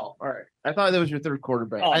 Oh, all right. I thought that was your third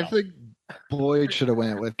quarterback. Oh, I think Boyd should have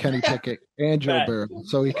went with Kenny Pickett and Joe Right. Burrow,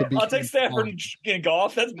 so he could be. I'll take Stafford and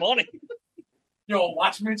golf. That's money. Yo,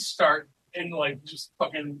 watch me start and like just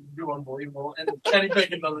fucking do unbelievable. And Kenny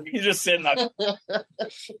Pickett doesn't. He's just sitting there.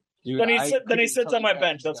 Dude, Then he sits on my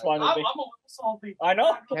bench. That's fine with I'm me. a little salty. I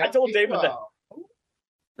know. I told David that.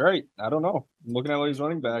 Right. I don't know. I'm looking at all these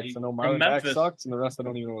running backs. I know Marlon Mack Memphis. sucks, and the rest I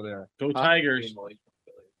don't even know who they are. Go Tigers.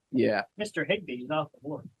 Yeah. Mr. Higbee is off the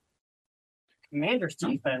board. Commanders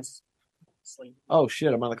defense. Sleep. Oh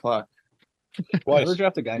shit! I'm on the clock. Twice. Never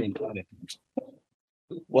draft a guy named Connor.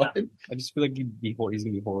 What? I just feel like he's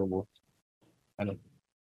gonna be horrible. I don't.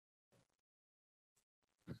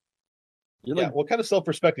 You're Yeah, like what kind of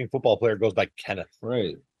self-respecting football player goes by Kenneth?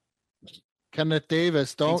 right. Kenneth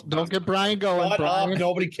Davis. Don't get Brian going. Shut up, Brian,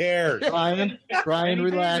 nobody cares. Brian, Kenny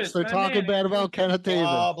relax. Davis, They're my talking man. bad about Kenneth Davis.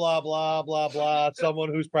 Blah blah blah blah blah.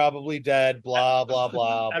 Someone who's probably dead. Blah blah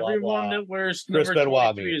blah. Everyone blah, that wears Chris number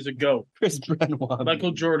Benoit, 23 is a GOAT. Chris Benoit.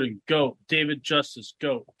 Michael Jordan, GOAT. David Justice,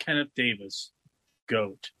 GOAT. Kenneth Davis,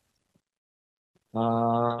 GOAT.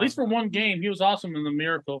 At least for one game, he was awesome in the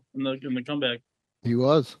miracle in the comeback. He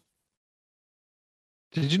was.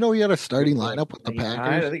 Did you know he had a starting lineup with the I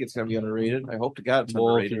Packers? think it's gonna be underrated. I hope to God it's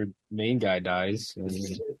Well, if underrated. your main guy dies,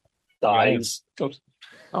 Dives.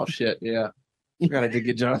 Oh shit! Yeah. Forgot I did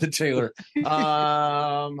get Jonathan Taylor.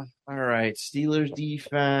 All right. Steelers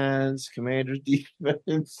defense, Commanders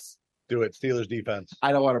defense. Do it. Steelers defense.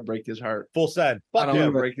 I don't want to break his heart. Full send. I don't want to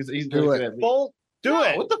him. break his. He's Do looking it. at me. Full. Do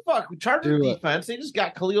it. What the fuck? Chargers Do it. defense. They just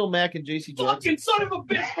got Khalil Mack and J.C. Jackson. Fucking son of a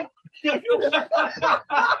bitch.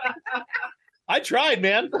 I tried,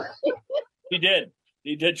 man. He did.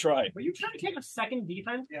 He did try. Were you trying to take a second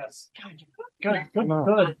defense? Yes.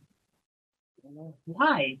 Good.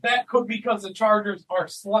 Why? That could be because the Chargers are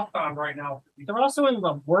slept on right now. They're also in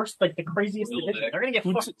the worst, like the craziest division. They're gonna get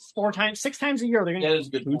fucked 6 times a year. They're gonna. That is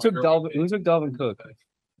good. Who took Dalvin Cook?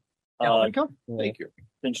 Thank you.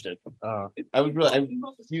 Finch did. I was really.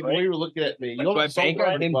 You were looking at me. You Do I always bank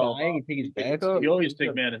on him well. dying and take his back up? You always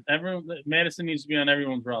take Madison. Madison needs to be on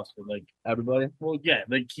everyone's roster. Like Everybody? well, yeah,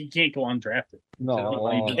 like he can't go undrafted. No.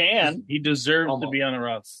 He can. He deserves to be on the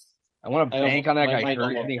roster. I want to bank on that guy Mike,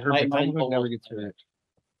 hurt, and he hurt, but Dalvin Cook never gets hurt.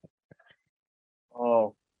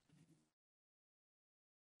 Oh,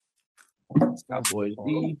 Cowboys.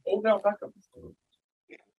 Odell Beckham.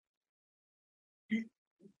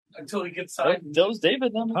 Until he gets signed. that was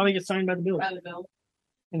David then. Probably get signed by the Bills,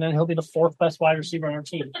 and then he'll be the 4th best wide receiver on our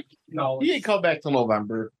team. No. He ain't come back till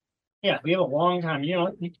November. Yeah, we have a long time. You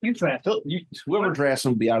know, you draft. Whoever drafts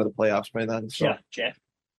him will be out of the playoffs by then. So. Yeah, Jeff.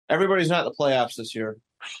 Everybody's not in the playoffs this year.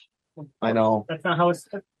 I know. That's not how it's.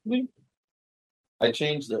 I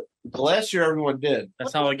changed it. The last year, everyone did.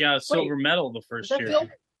 That's how I got a silver medal the first year.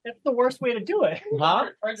 That's the worst way to do it. Huh?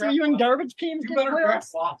 So you and garbage teams You get better playoffs? draft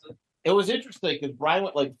Lawson. It was interesting because Brian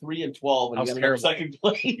went like 3-12 and I was he ended up terrible. second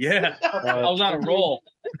place. Yeah, I was on a roll.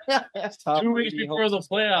 Top 2 weeks three before the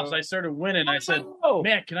playoffs, I started winning. I said,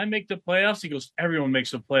 "Matt, can I make the playoffs?" He goes, "Everyone makes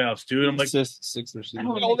the playoffs, dude." I'm like, Sixth or I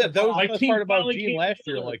don't Oh, that was My the best team part about finally Gene came last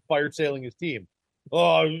year, together. like fire sailing his team.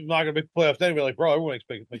 Oh, I'm not gonna make the playoffs anyway. Like, bro, everyone makes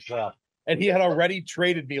the playoffs. And he had already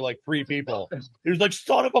traded me like 3 people. He was like,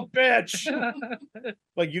 "Son of a bitch!"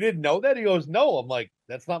 Like, you didn't know that? He goes, "No." I'm like,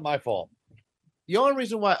 "That's not my fault." The only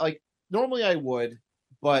reason why, like, normally I would,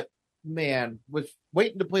 but man, with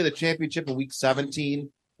waiting to play the championship in week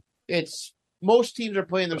 17, it's most teams are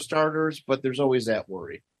playing their starters, but there's always that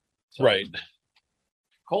worry. So, Right.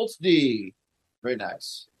 Colts D. Very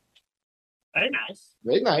nice. Very nice.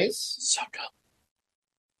 Very nice. So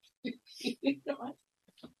good. You know what?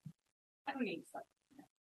 I don't need stuff.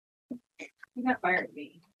 You got fired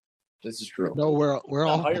me. This is true. No, we're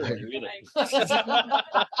all Not hiring fired. you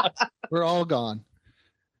either. We're all gone.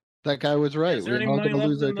 That guy was right. "Is there We're any all money going to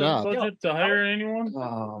lose left their in the job. budget to hire anyone?"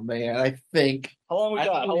 Oh man, I think How long we I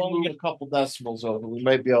got? think How long we move got? a couple decimals over. We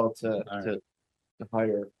might be able to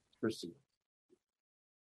hire Christy.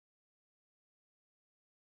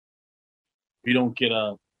 You don't get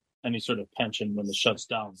any sort of pension when it shuts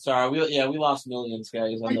down. Sorry, we lost millions,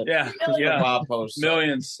 guys. On the Yeah, Bob post.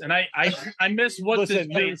 millions. And I miss what's his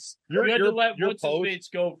Listen, face. your- You had to your- let your what's his post- face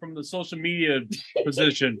go from the social media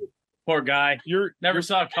position. Poor guy. Never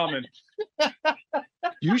saw it coming.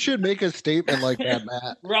 You should make a statement like that,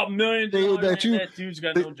 Matt. We're out millions. Dude, Dollars, that you- that dude's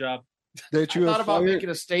got no job. That you I have thought about fired. making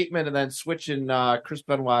a statement and then switching Chris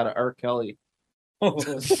Benoit to R. Kelly.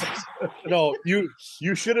 No, you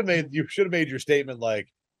should have made your statement like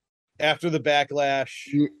after the backlash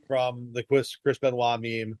from the Chris Benoit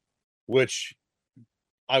meme, which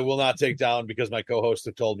I will not take down because my co-hosts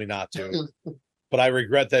have told me not to. But I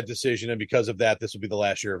regret that decision, and because of that, this will be the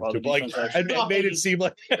last year of Well, it. the Like, defense and it made it seem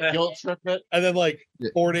like Guilt trip it. and then like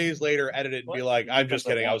 4 days later, edit it and be like, "I'm just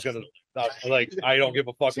kidding. I was gonna like I don't give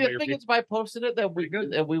a fuck See, about I your think people." it's by posting it that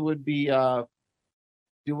we would be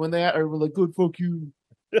doing that, or we're like, "Good, fuck you."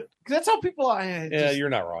 'Cause that's how people. Yeah, you're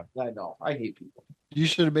not wrong. I know. I hate people. You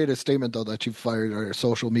should have made a statement though that you fired our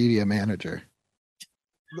social media manager.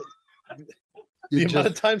 The amount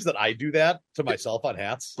of times that I do that to myself on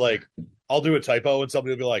hats, like I'll do a typo and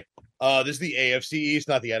somebody will be like, "This is the AFC East,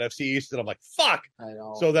 not the NFC East," and I'm like, "Fuck." I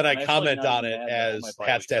know. So then I Nice comment looking on on it that. as That might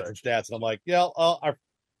hat probably stats and stats, and I'm like, "Yeah,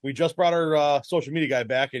 we just brought our social media guy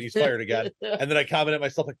back and he's fired again." And then I comment at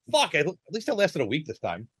myself like, "Fuck! At least I lasted a week this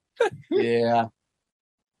time." Yeah,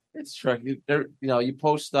 it's true. You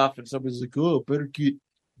post stuff and somebody's like, "Oh, better get.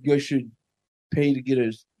 You guys should pay to get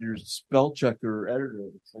your spell checker or editor."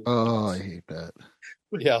 It's like, Oh, I hate that.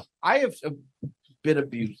 Yeah, I have been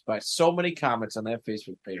abused by so many comments on that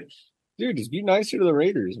Facebook page. Dude, just be nicer to the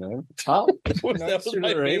Raiders, man. Huh? Be nicer to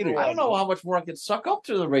the Raiders. I don't know how much more I can suck up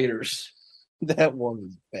to the Raiders. That one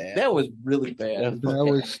was bad. That was really bad. That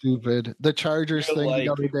was stupid. The Chargers Feel thing like- the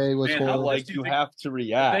other day was Man, how horrible. Like you have to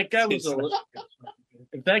react. That guy was It's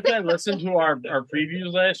If that guy listened to our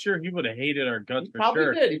previews last year, he would have hated our guts for Probably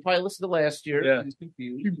sure. did. He probably listened to last year. Yeah. He's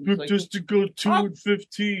confused. You He's picked like, us to go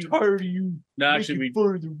 2-15. tired of you. No, actually,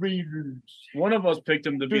 for the Raiders. one of us picked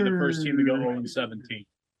him to be the first team to go 0-17.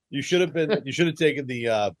 You should have taken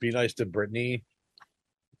the "Be Nice to Brittany"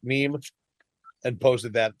 meme and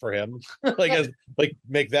posted that for him,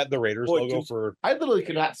 make that the Raiders logo for. I literally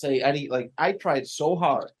could not say any. Like I tried so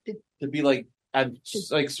hard to be like, I'm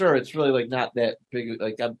like, sir, it's really like not that big.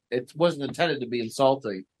 Like it wasn't intended to be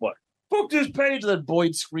insulting. What? Book this page, and then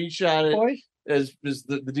Boyd screenshot it Boy? as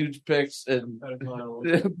the dude's pics, and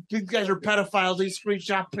these guys are pedophiles. They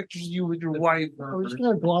screenshot pictures of you with your wife. Are we just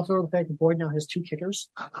going to gloss over the fact that Boyd now has 2 kickers?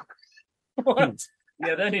 What?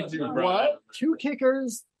 Yeah, that needs to be brought What? up. 2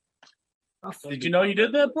 kickers? Did you know you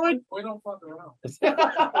did that, Boyd? We don't fuck around.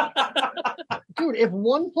 Dude, if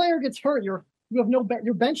one player gets hurt, you have no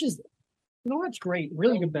your bench is. You know that's great,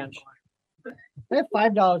 really good bench. I have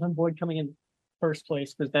 $5 on Boyd coming in first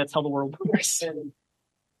place because that's how the world works.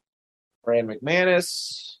 Brand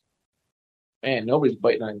McManus. Man, nobody's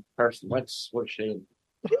biting on Carson Wentz. What a shame.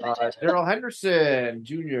 Darrell Henderson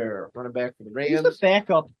Jr., running back for the Who's Rams. the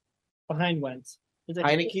backup behind Wentz? Is it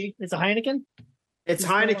Heineke? It's a Heineken? It's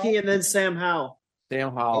Heineke and then Sam Howell.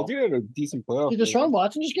 Sam I Howell. do have a decent playoff. Did Deshaun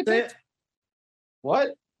Watson just get picked?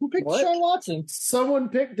 What? Who picked What? Deshaun Watson? Someone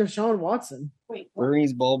picked Deshaun Watson. Wait,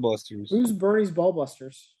 Bernie's Ballbusters. Who's Bernie's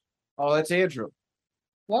Ballbusters? Oh, that's Andrew.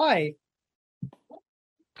 Why?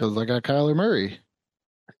 Because I got Kyler Murray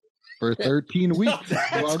for 13 weeks.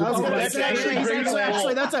 That's actually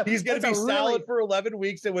great. He's going to be solid for 11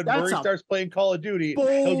 weeks, and when Murray starts playing Call of Duty,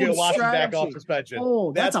 he'll get Watson back off suspension.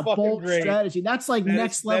 Oh, that's a fucking bold great. strategy. That's like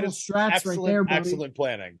next level strats right there, buddy. Excellent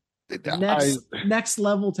planning. Next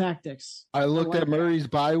level tactics. I looked at Murray's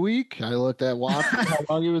bye week. I looked at Watson, how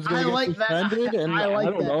long he was going to get suspended, and I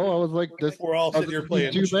don't know. I was like, "This we're all sitting here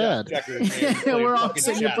playing too bad." We're all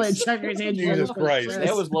sitting here playing checkers. Jesus Christ,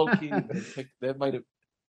 that was low key. That might have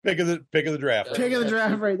pick of the draft. Pick of the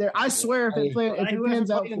draft right there. I swear, if it pans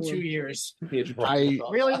out in 2 years. I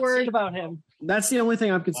really worried about him. That's the only thing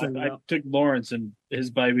I'm concerned I about. took Lawrence, and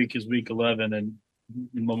his bye week is week 11, and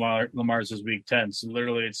Lamar's is week 10. So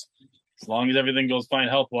literally, it's as long as everything goes fine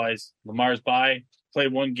health wise. Lamar's bye, play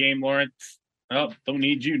one game, Lawrence. Oh, don't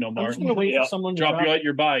need you no more. I'm just gonna wait for someone to drop you out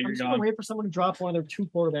your bye. I'm You're just gonna gone. wait for someone to drop one of their 2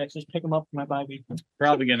 quarterbacks. Just pick them up for my bye week.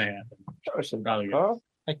 Probably gonna happen. Probably gonna.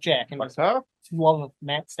 Like Jack and love of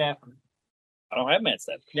Matt Stafford. I don't have Matt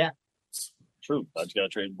Stafford. Yeah. True. I just got to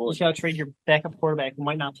trade You Boyd. just gotta trade your backup quarterback who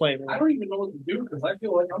might not play. I don't even know what to do because I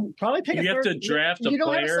feel like I'm Probably pick You a have third. to draft a You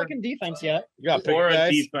don't have a player. second defense yet. You got Or a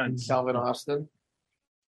guys. defense. Calvin Austin.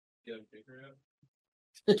 Do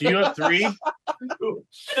you have 3?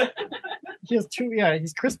 He has 2. Yeah,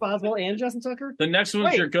 he's Chris Boswell and Justin Tucker. The next one's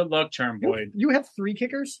Wait. your good luck charm, Boyd. You have 3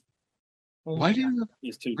 kickers. Why do you?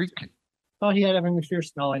 He's 2. Oh, he had Evan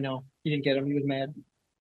McPherson. Oh, I know. He didn't get him. He was mad.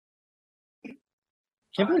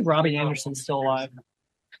 Can't believe Robbie Anderson's still alive.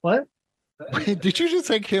 What? Did you just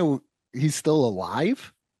think he's still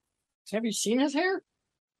alive? Have you seen his hair?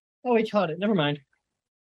 Oh, he cut it. Never mind.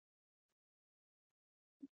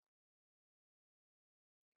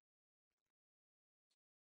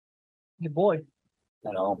 Good boy.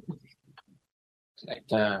 I know.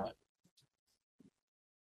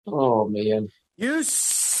 Oh man, You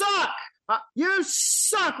suck. You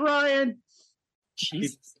suck, Ryan.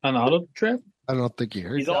 On auto draft? I don't think he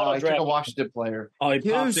heard. He's that. auto I took a draft. Washington player. Oh, he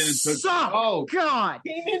You popped in and took. suck. Oh, God.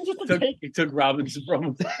 Came in just to take He took Robinson from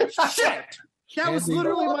him. Shit. That was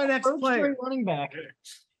literally my next first player. straight running back.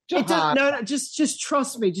 It does, no, just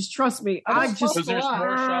trust me. Just trust me. Because there's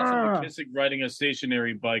more shots of McKissick riding a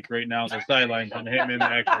stationary bike right now on the sidelines than him in the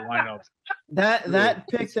actual lineup. That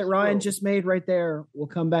pick that Ryan just made right there will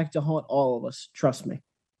come back to haunt all of us. Trust me.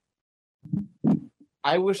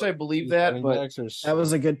 I wish I believed that, but That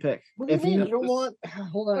was a good pick. What do you mean? You don't want?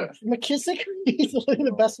 Hold on, McKissick. He's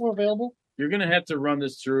the best one available. You're gonna have to run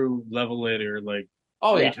this through level later, like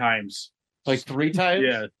oh 3 yeah, times. like 3 times.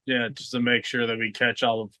 Yeah, just to make sure that we catch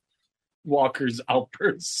all of Walker's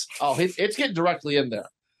outbursts. Oh, it's getting directly in there.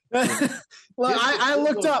 Well, I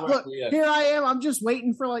looked up. Look, Yeah. here I am. I'm just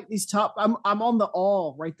waiting for like these top. I'm on the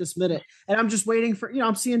all right this minute, and I'm just waiting for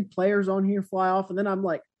I'm seeing players on here fly off, and then I'm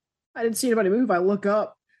like, I didn't see anybody move. I look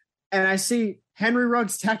up, and I see Henry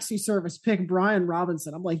Ruggs Taxi Service pick Brian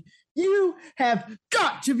Robinson. I'm like, you have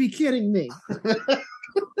got to be kidding me.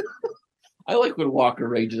 I like when Walker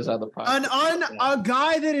rages on the podcast. A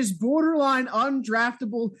guy that is borderline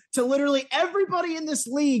undraftable to literally everybody in this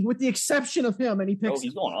league with the exception of him, and he picks. Oh,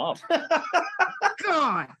 he's going off.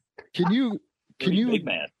 God. Can you Big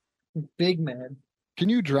man. Big man. Can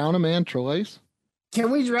you drown a man twice?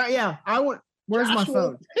 Can we draft? Yeah, I want. Where's my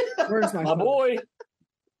Joshua. phone? Where's my My phone? boy.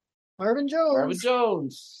 Marvin Jones. Marvin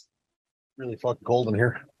Jones. Really fucking cold in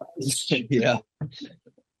here. Yeah.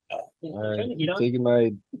 All right. Taking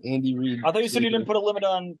my Andy Reid. I thought you said you didn't put a limit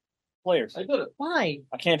on players. I did it. Why?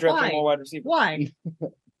 I can't draft Why? any more wide receivers. Why?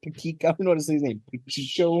 Patika. I don't know what to say his name.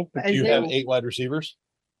 Pachico. Do you have 8 wide receivers?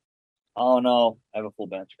 Oh no, I have a full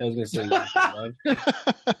bench. I was gonna say.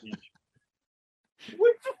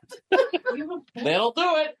 That'll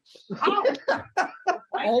do it.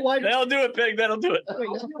 All wide. That'll do it, Pig. That'll do it. Wait,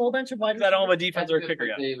 you have a full bench of wide I don't have a receivers? defense or a kicker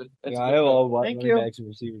yet. David. That's Yeah, I good. have all wide Thank you. backs and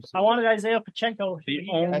receivers. I wanted Isaiah Pacheco. The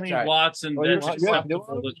only right. Watson Oh, you that's want- yeah, acceptable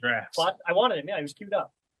for the draft. But I wanted him. Yeah, he was queued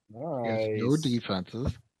up. Nice. No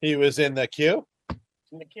defenses. He was in the queue.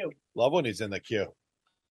 In the queue. Love when he's in the queue.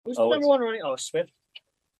 Who's Oh, the number it's- one running? Oh, Swift.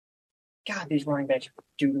 God, these running backs are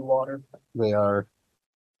doo-doo water. They are.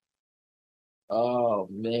 Oh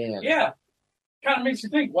man. Yeah. Kind of makes you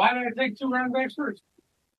think, why did I take 2 running backs first?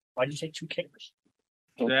 Why'd you take 2 kickers?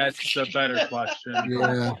 That's a better question.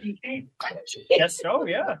 Yeah. Yes, so,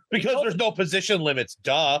 yeah. Because there's no position limits.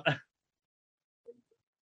 Duh.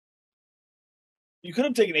 You could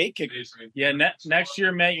have taken 8 kickers. Yeah, next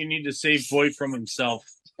year, Matt, you need to save Boyd from himself.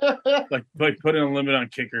 like putting a limit on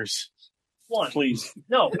kickers. One. Please.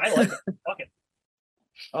 No, I like it. Fuck it.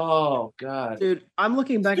 Oh god. Dude, I'm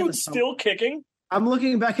looking back at the Dude, still kicking? I'm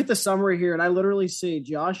looking back at the summary here, and I literally see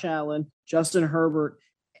Josh Allen, Justin Herbert,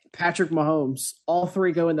 Patrick Mahomes. All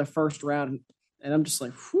 3 go in the first round, and I'm just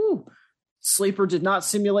like, whew. Sleeper did not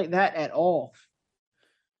simulate that at all.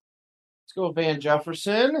 Let's go Van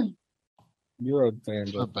Jefferson. You're a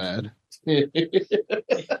fan. Not bad.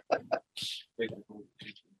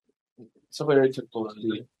 Somebody already took both of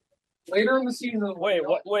these. Later in the season. Wait.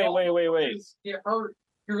 Get hurt.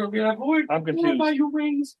 You're going to be like, Boyd, I'm I want to confused. buy you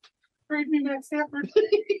rings. Trade me Matt Stafford.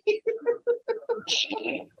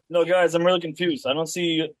 No, guys, I'm really confused. I don't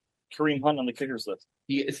see Kareem Hunt on the kickers list.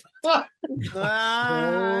 He is. That's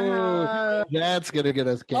gonna get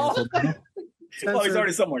us canceled. Oh, he's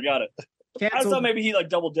already somewhere. Got it. I thought maybe he like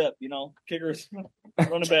double dip. Kickers,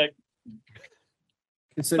 running back.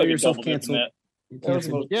 Consider Fucking yourself double dipping canceled. that. You're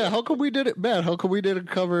canceled. Yeah, how come we did it, Matt? How come we didn't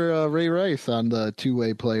cover Ray Rice on the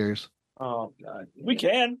 2-way players? Oh god. We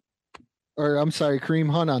can. Or I'm sorry, Kareem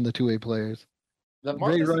Hunt on the 2-way players. The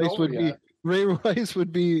mark Ray isn't Rice over would yet. be Ray Rice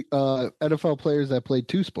would be NFL players that played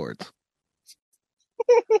 2 sports.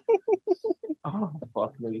 Oh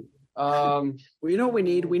fuck me. Well, you know what we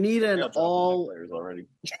need? We need an all. Players already.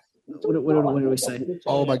 What do we say?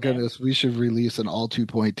 Oh my goodness, we should release an all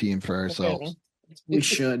 2-point team for ourselves. We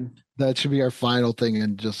should. That should be our final thing,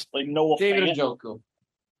 and just Like Noah David Fant. Njoku.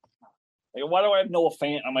 Like, why do I have Noah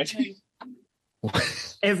Fant on my team?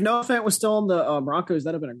 If Noah Fant was still on the Broncos,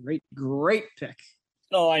 that'd have been a great pick.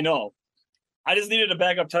 No, I know. I just needed a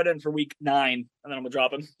backup tight end for week 9, and then I'm gonna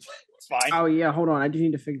drop him. It's fine. Oh yeah, hold on. I do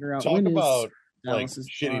need to figure out. Talk when is about like Dallas's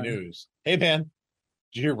shitty bye? news. Hey man,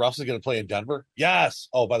 did you hear Russ is going to play in Denver? Yes.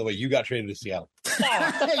 Oh, by the way, you got traded to Seattle.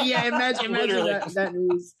 Yeah, imagine Literally. that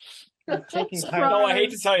news. Taking No, I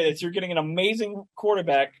hate to tell you this. You're getting an amazing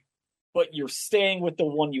quarterback, but you're staying with the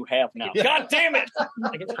one you have now. God damn it!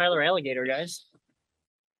 I get Tyler Alligator, guys.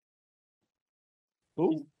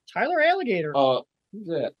 Who? Tyler Alligator. Who's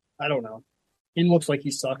that? I don't know. He looks like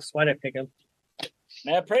he sucks. Why'd I pick him?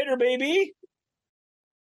 Matt Prater, baby.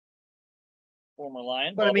 Former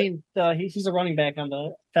Lion. But I Love it. mean, he's a running back on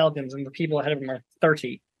the Falcons, and the people ahead of him are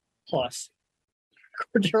 30 plus.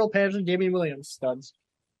 Cordero Patterson, Damian Williams, studs.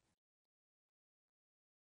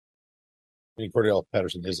 I mean, Cordell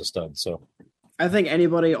Patterson is a stud, so I think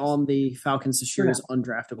anybody on the Falcons this year is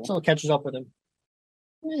undraftable. So it catches up with him.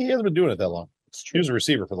 he hasn't been doing it that long. He was a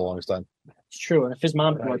receiver for the longest time. It's true. And if his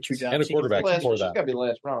mom could work 2 jobs, And a he could- quarterback before She's that. got to be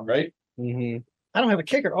last round, Right? Mm-hmm. I don't have a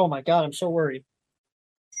kicker. Oh my god, I'm so worried.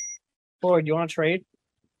 Boyd, you want to trade?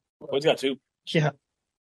 Boyd's got 2. Yeah.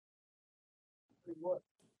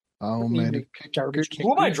 oh man, Garbage kicker.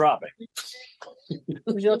 Who am I dropping?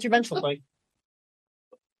 Who's your bench look like?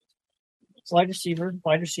 Wide receiver,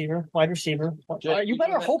 wide receiver, wide receiver. Jay, You you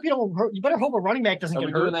better doing hope you don't hurt. You better hope a running back doesn't Are get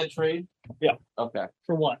we hurt. doing that trade? Yeah. Okay.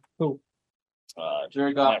 For what? Who?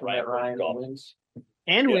 Jared Goff, Matt Matt Ryan, Goff. wings.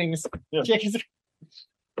 And Yeah. wings. Yeah. Jake is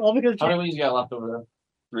all because How many wings you got left over there?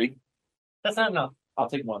 3. that's not enough. I'll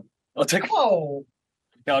take one. I'll take. Oh,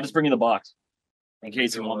 Yeah, I'll just bring you the box in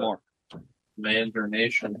case you want more. Mander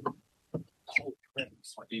Nation.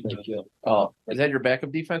 Oh, is that your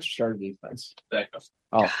backup defense or starting defense? Backup.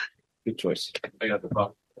 Oh, good choice. I got the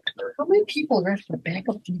buck. how many people are after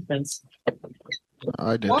backup defense?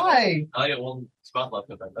 I did. Why? I got one spot left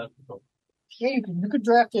at that. Yeah, you could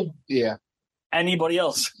draft it. Yeah. Anybody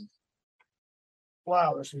else?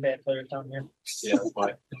 Wow, there's some bad players down here. Yeah, that's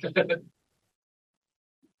why.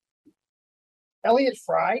 Elliott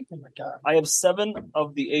Fry. Oh my god. I have 7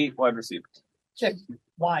 of the 8 wide receivers. Check.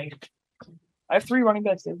 Why? I have 3 running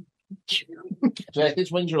backs, David. Jack,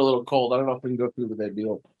 these wings are a little cold. I don't know if we can go through with that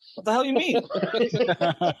deal. What the hell you mean?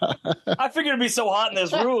 I figured it'd be so hot in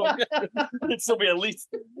this room. It'd still be at least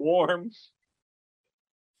warm.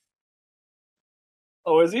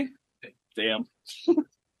 Oh, is he? Damn.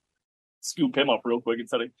 Scoop him up real quick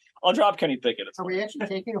instead of. I'll drop Kenny Pickett. Are we actually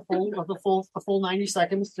taking a full 90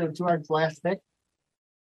 seconds to our last pick?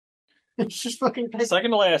 It's just fucking pick.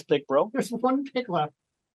 Second to last pick, bro. There's one pick left.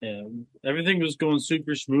 Yeah, everything was going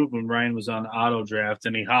super smooth when Ryan was on auto draft,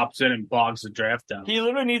 and he hops in and bogs the draft down. He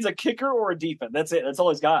literally needs a kicker or a defense. That's it. That's all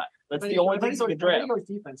he's got. That's the only thing he can draft. Goes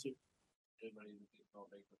defense here.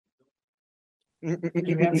 Do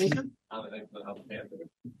you have Nathan?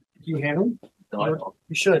 Do you have him? No, I don't.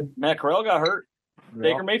 You should. Matt Corral got hurt.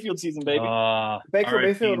 Baker Mayfield season, baby. Baker RIP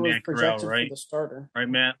Mayfield was Matt Corral, projected right? for the starter. Right,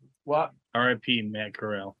 Matt? What? R.I.P. Matt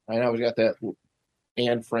Corral. I know we got that.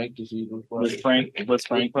 And Frank is even. Was Frank?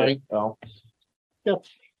 Oh.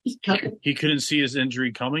 He couldn't see his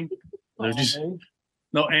injury coming. They're just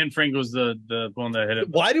no. And Frank was the one that hit it.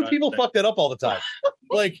 Why do people fuck that up all the time?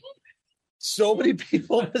 Like, so many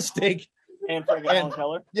people mistake. And Frank and Helen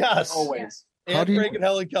Keller? Yes. Always. And Frank and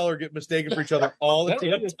Helen Keller get mistaken for each other all the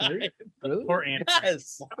damn time. Really? Poor Ant.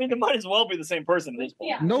 Yes. I mean, it might as well be the same person at this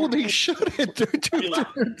point. No, they shouldn't. They're two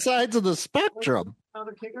different sides of the spectrum.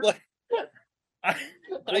 Another kicker? I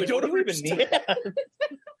don't understand.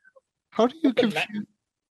 How do you confuse?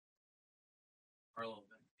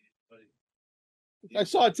 I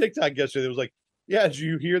saw a TikTok yesterday that was like, yeah, did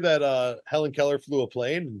you hear that Helen Keller flew a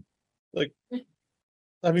plane? And, like,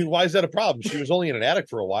 I mean, why is that a problem? She was only in an attic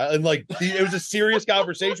for a while. And, like, it was a serious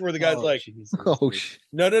conversation where the guy's like,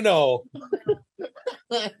 no.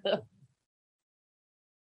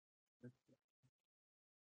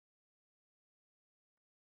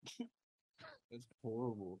 That's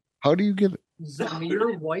horrible. How do you get it?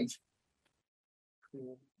 Zamir White.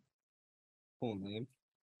 Cool name.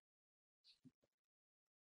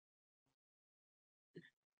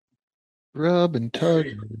 Rub and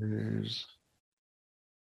tuggers.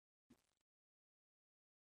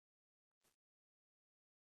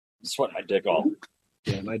 Sweat my dick off.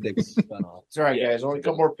 Yeah, my dick's spun off. It's all right, guys. Only a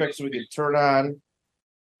couple more picks so we can turn on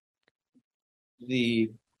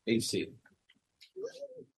the AC.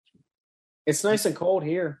 It's nice and cold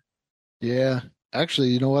here. Yeah. Actually,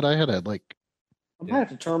 you know what? I had to I might have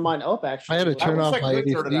to turn mine up. Actually, I had to turn off my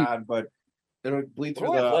AC. Turn it on, but it'll bleed through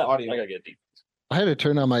Oh, the I audio. gotta get deep. I had to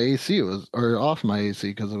turn on my AC. Or off my AC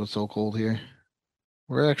because it was so cold here.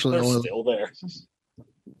 We're actually They're only still there.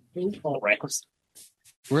 The Rams.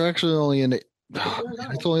 we're actually only in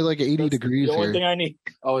it's only like 80 degrees The only here. thing I need.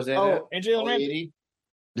 Oh, is that Oh, it? And Jalen Ramsey. 80?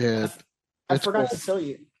 Yeah. I It's forgot cold. to tell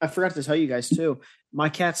you. I forgot to tell you guys too. My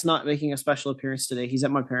cat's not making a special appearance today. He's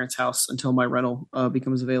at my parents' house until my rental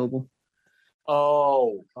becomes available.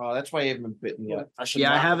 Oh, that's why you haven't been bitten yet.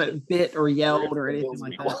 I haven't bit or yelled or anything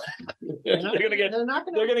like that. They're gonna get.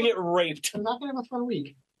 They're gonna get raped. I'm not gonna have a fun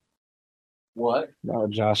week. What? No,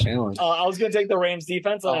 Josh Allen. I was gonna take the Rams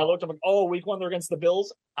defense, and I looked. I'm like, oh, week 1 they're against the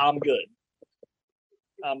Bills. I'm good.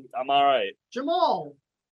 I'm all right. Jamal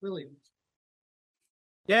Williams.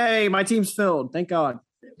 Yay, my team's filled. Thank God.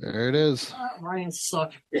 There it is. Ryan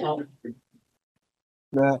sucked.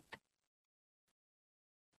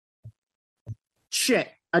 Shit.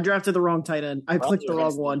 I drafted the wrong tight end. I Browns clicked the are wrong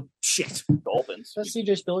against one. Shit. Dolphins. That's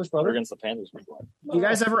CJ Spiller's They're brother. against the Panthers. week 1. You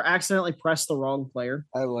guys ever accidentally press the wrong player?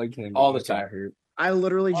 I liked him All the because he got time. hurt. I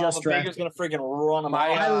literally just the Baker's drafted. gonna freaking run them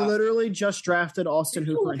out. I literally just drafted Austin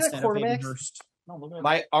You Hooper look at instead of Hayden quarterbacks. Hurst. No, look at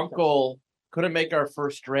My that. uncle couldn't make our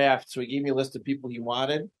first draft, so he gave me a list of people he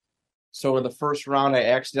wanted. So in the first round, I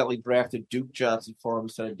accidentally drafted Duke Johnson for him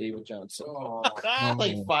instead of David Johnson.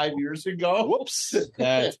 Like 5 years ago. Whoops.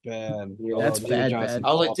 That's bad. Yeah, that's David bad, Johnson. bad.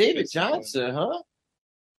 I was like, David Johnson, huh?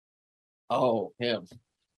 Oh, him.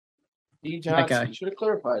 D. That guy. Johnson. Should have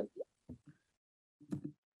clarified.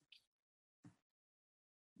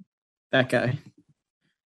 That guy.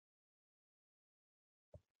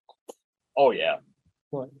 Oh yeah.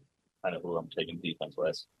 What? I know who I'm taking defense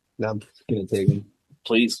wise. No, I'm just gonna take him.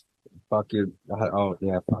 Please. Fuck your. Oh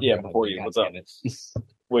yeah. Fuck Yeah, your- before you. God What's up? damn it.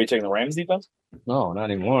 Were you taking the Rams defense? No,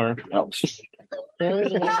 not anymore. No.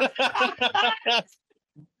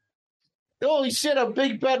 Holy shit, a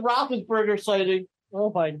Big Ben Roethlisberger sighting.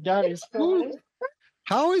 Oh my God, he's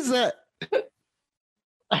How is that?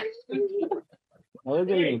 How is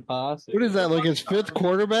that even possible? What is that? Like his fifth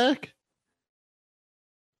quarterback?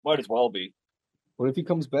 Might as well be. What if he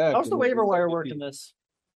comes back? How's the waiver wire work in this?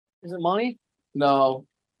 Is it money? No.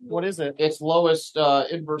 What is it? It's lowest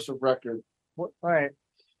inverse of record. What? All right.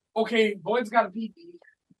 Okay, Boyd's got a beat.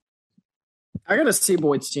 I gotta see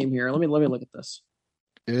Boyd's team here. Let me look at this.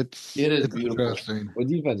 It is beautiful. Interesting. What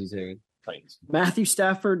defense is he? Titans. Matthew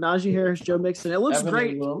Stafford, Najee Harris, Joe Mixon. It looks Evan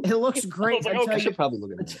great. Ingram. It looks great. I was like, until okay. I you, should probably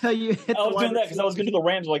look at that. until you hit I was the doing that because I was going to do the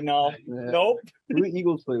Rams. Like, no, nope. Who the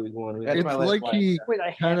Eagles play with one? That's It's my last like play. he Wait,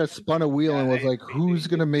 I kind have of spun a wheel and was like, who's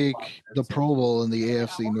going to make the Pro Bowl in the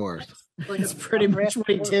AFC North? That's pretty much what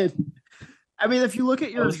he did. I mean, if you look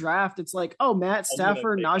at your draft, it's like, oh, Matt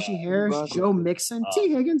Stafford, Najee Harris, Joe Mixon, T.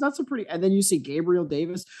 Higgins. That's a pretty. And then you see Gabriel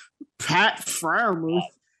Davis, Pat Freiermuth,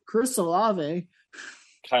 Chris Olave.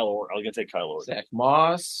 Kyle Orr. I was going to say Kyle Orr. Zach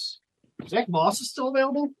Moss. Zach Moss is still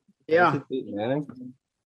available. Yeah.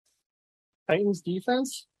 Titans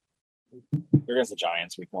defense. They're against the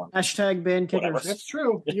Giants week 1. Hashtag ban Whatever. kickers. That's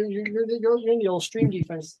true. You're in the old stream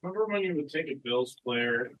defense. Remember when you would take a Bills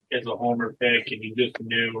player as a homer pick and you just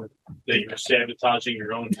knew that you're sabotaging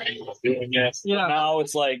your own team by doing it? Yeah. Now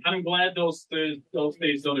it's like, I'm glad those days don't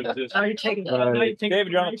exist. Now you're taking.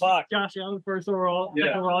 David, you're on the clock. Josh Allen first overall. Yeah.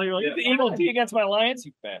 Second overall, you're like Yeah. The Eagles beat against my Lions,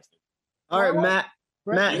 you bastard. All right, Matt.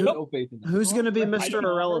 Matt, No faith in that. who's going to be Mr.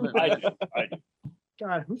 Irrelevant? I do.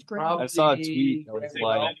 God, who's great? I saw a tweet that was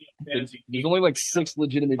like, there's only like 6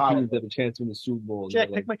 legitimate teams that have a chance to win the Super Bowl. Jack,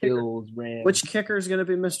 They're pick my like kicker. Bills, Rams. Which kicker is going to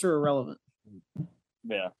be Mr. Irrelevant?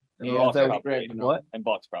 Yeah. Yeah, Bucks that was probably. great. What? And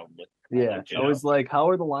Bucks probably. Yeah. I was like, how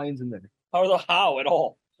are the Lions in there? How at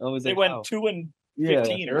all? I was They like, went how? 2 and Yeah.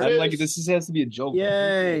 15. There it I'm is. like, this has to be a joke.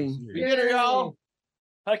 Yay. Here, y'all.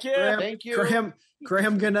 Heck yeah. Graham, Thank you.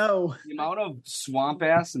 Graham Gano. The amount of swamp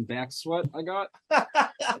ass and back sweat I got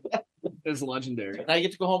is legendary. Now you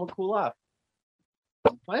get to go home and cool off.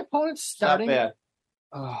 My opponent's Not starting. bad.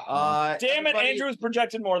 Damn it, everybody- Andrew's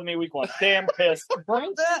projected more than me week 1. Damn pissed.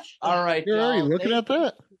 All right, You're already y'all. looking at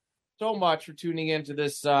that? So much for tuning into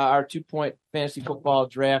this our 2-point fantasy football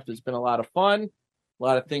draft. It's been a lot of fun. A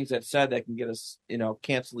lot of things that said that can get us,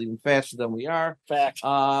 canceled even faster than we are. Fact.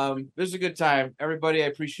 This is a good time. Everybody, I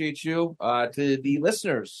appreciate you. To the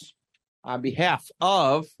listeners, on behalf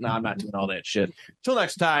of I'm not doing all that shit. Till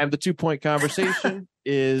next time, the 2-point conversation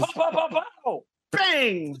is Pow, pow, pow, pow.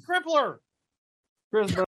 bang! Crippler. Chris,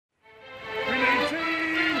 319,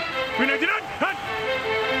 hut.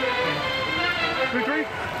 3-3.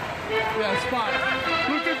 yeah, spot.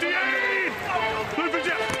 Blue 15.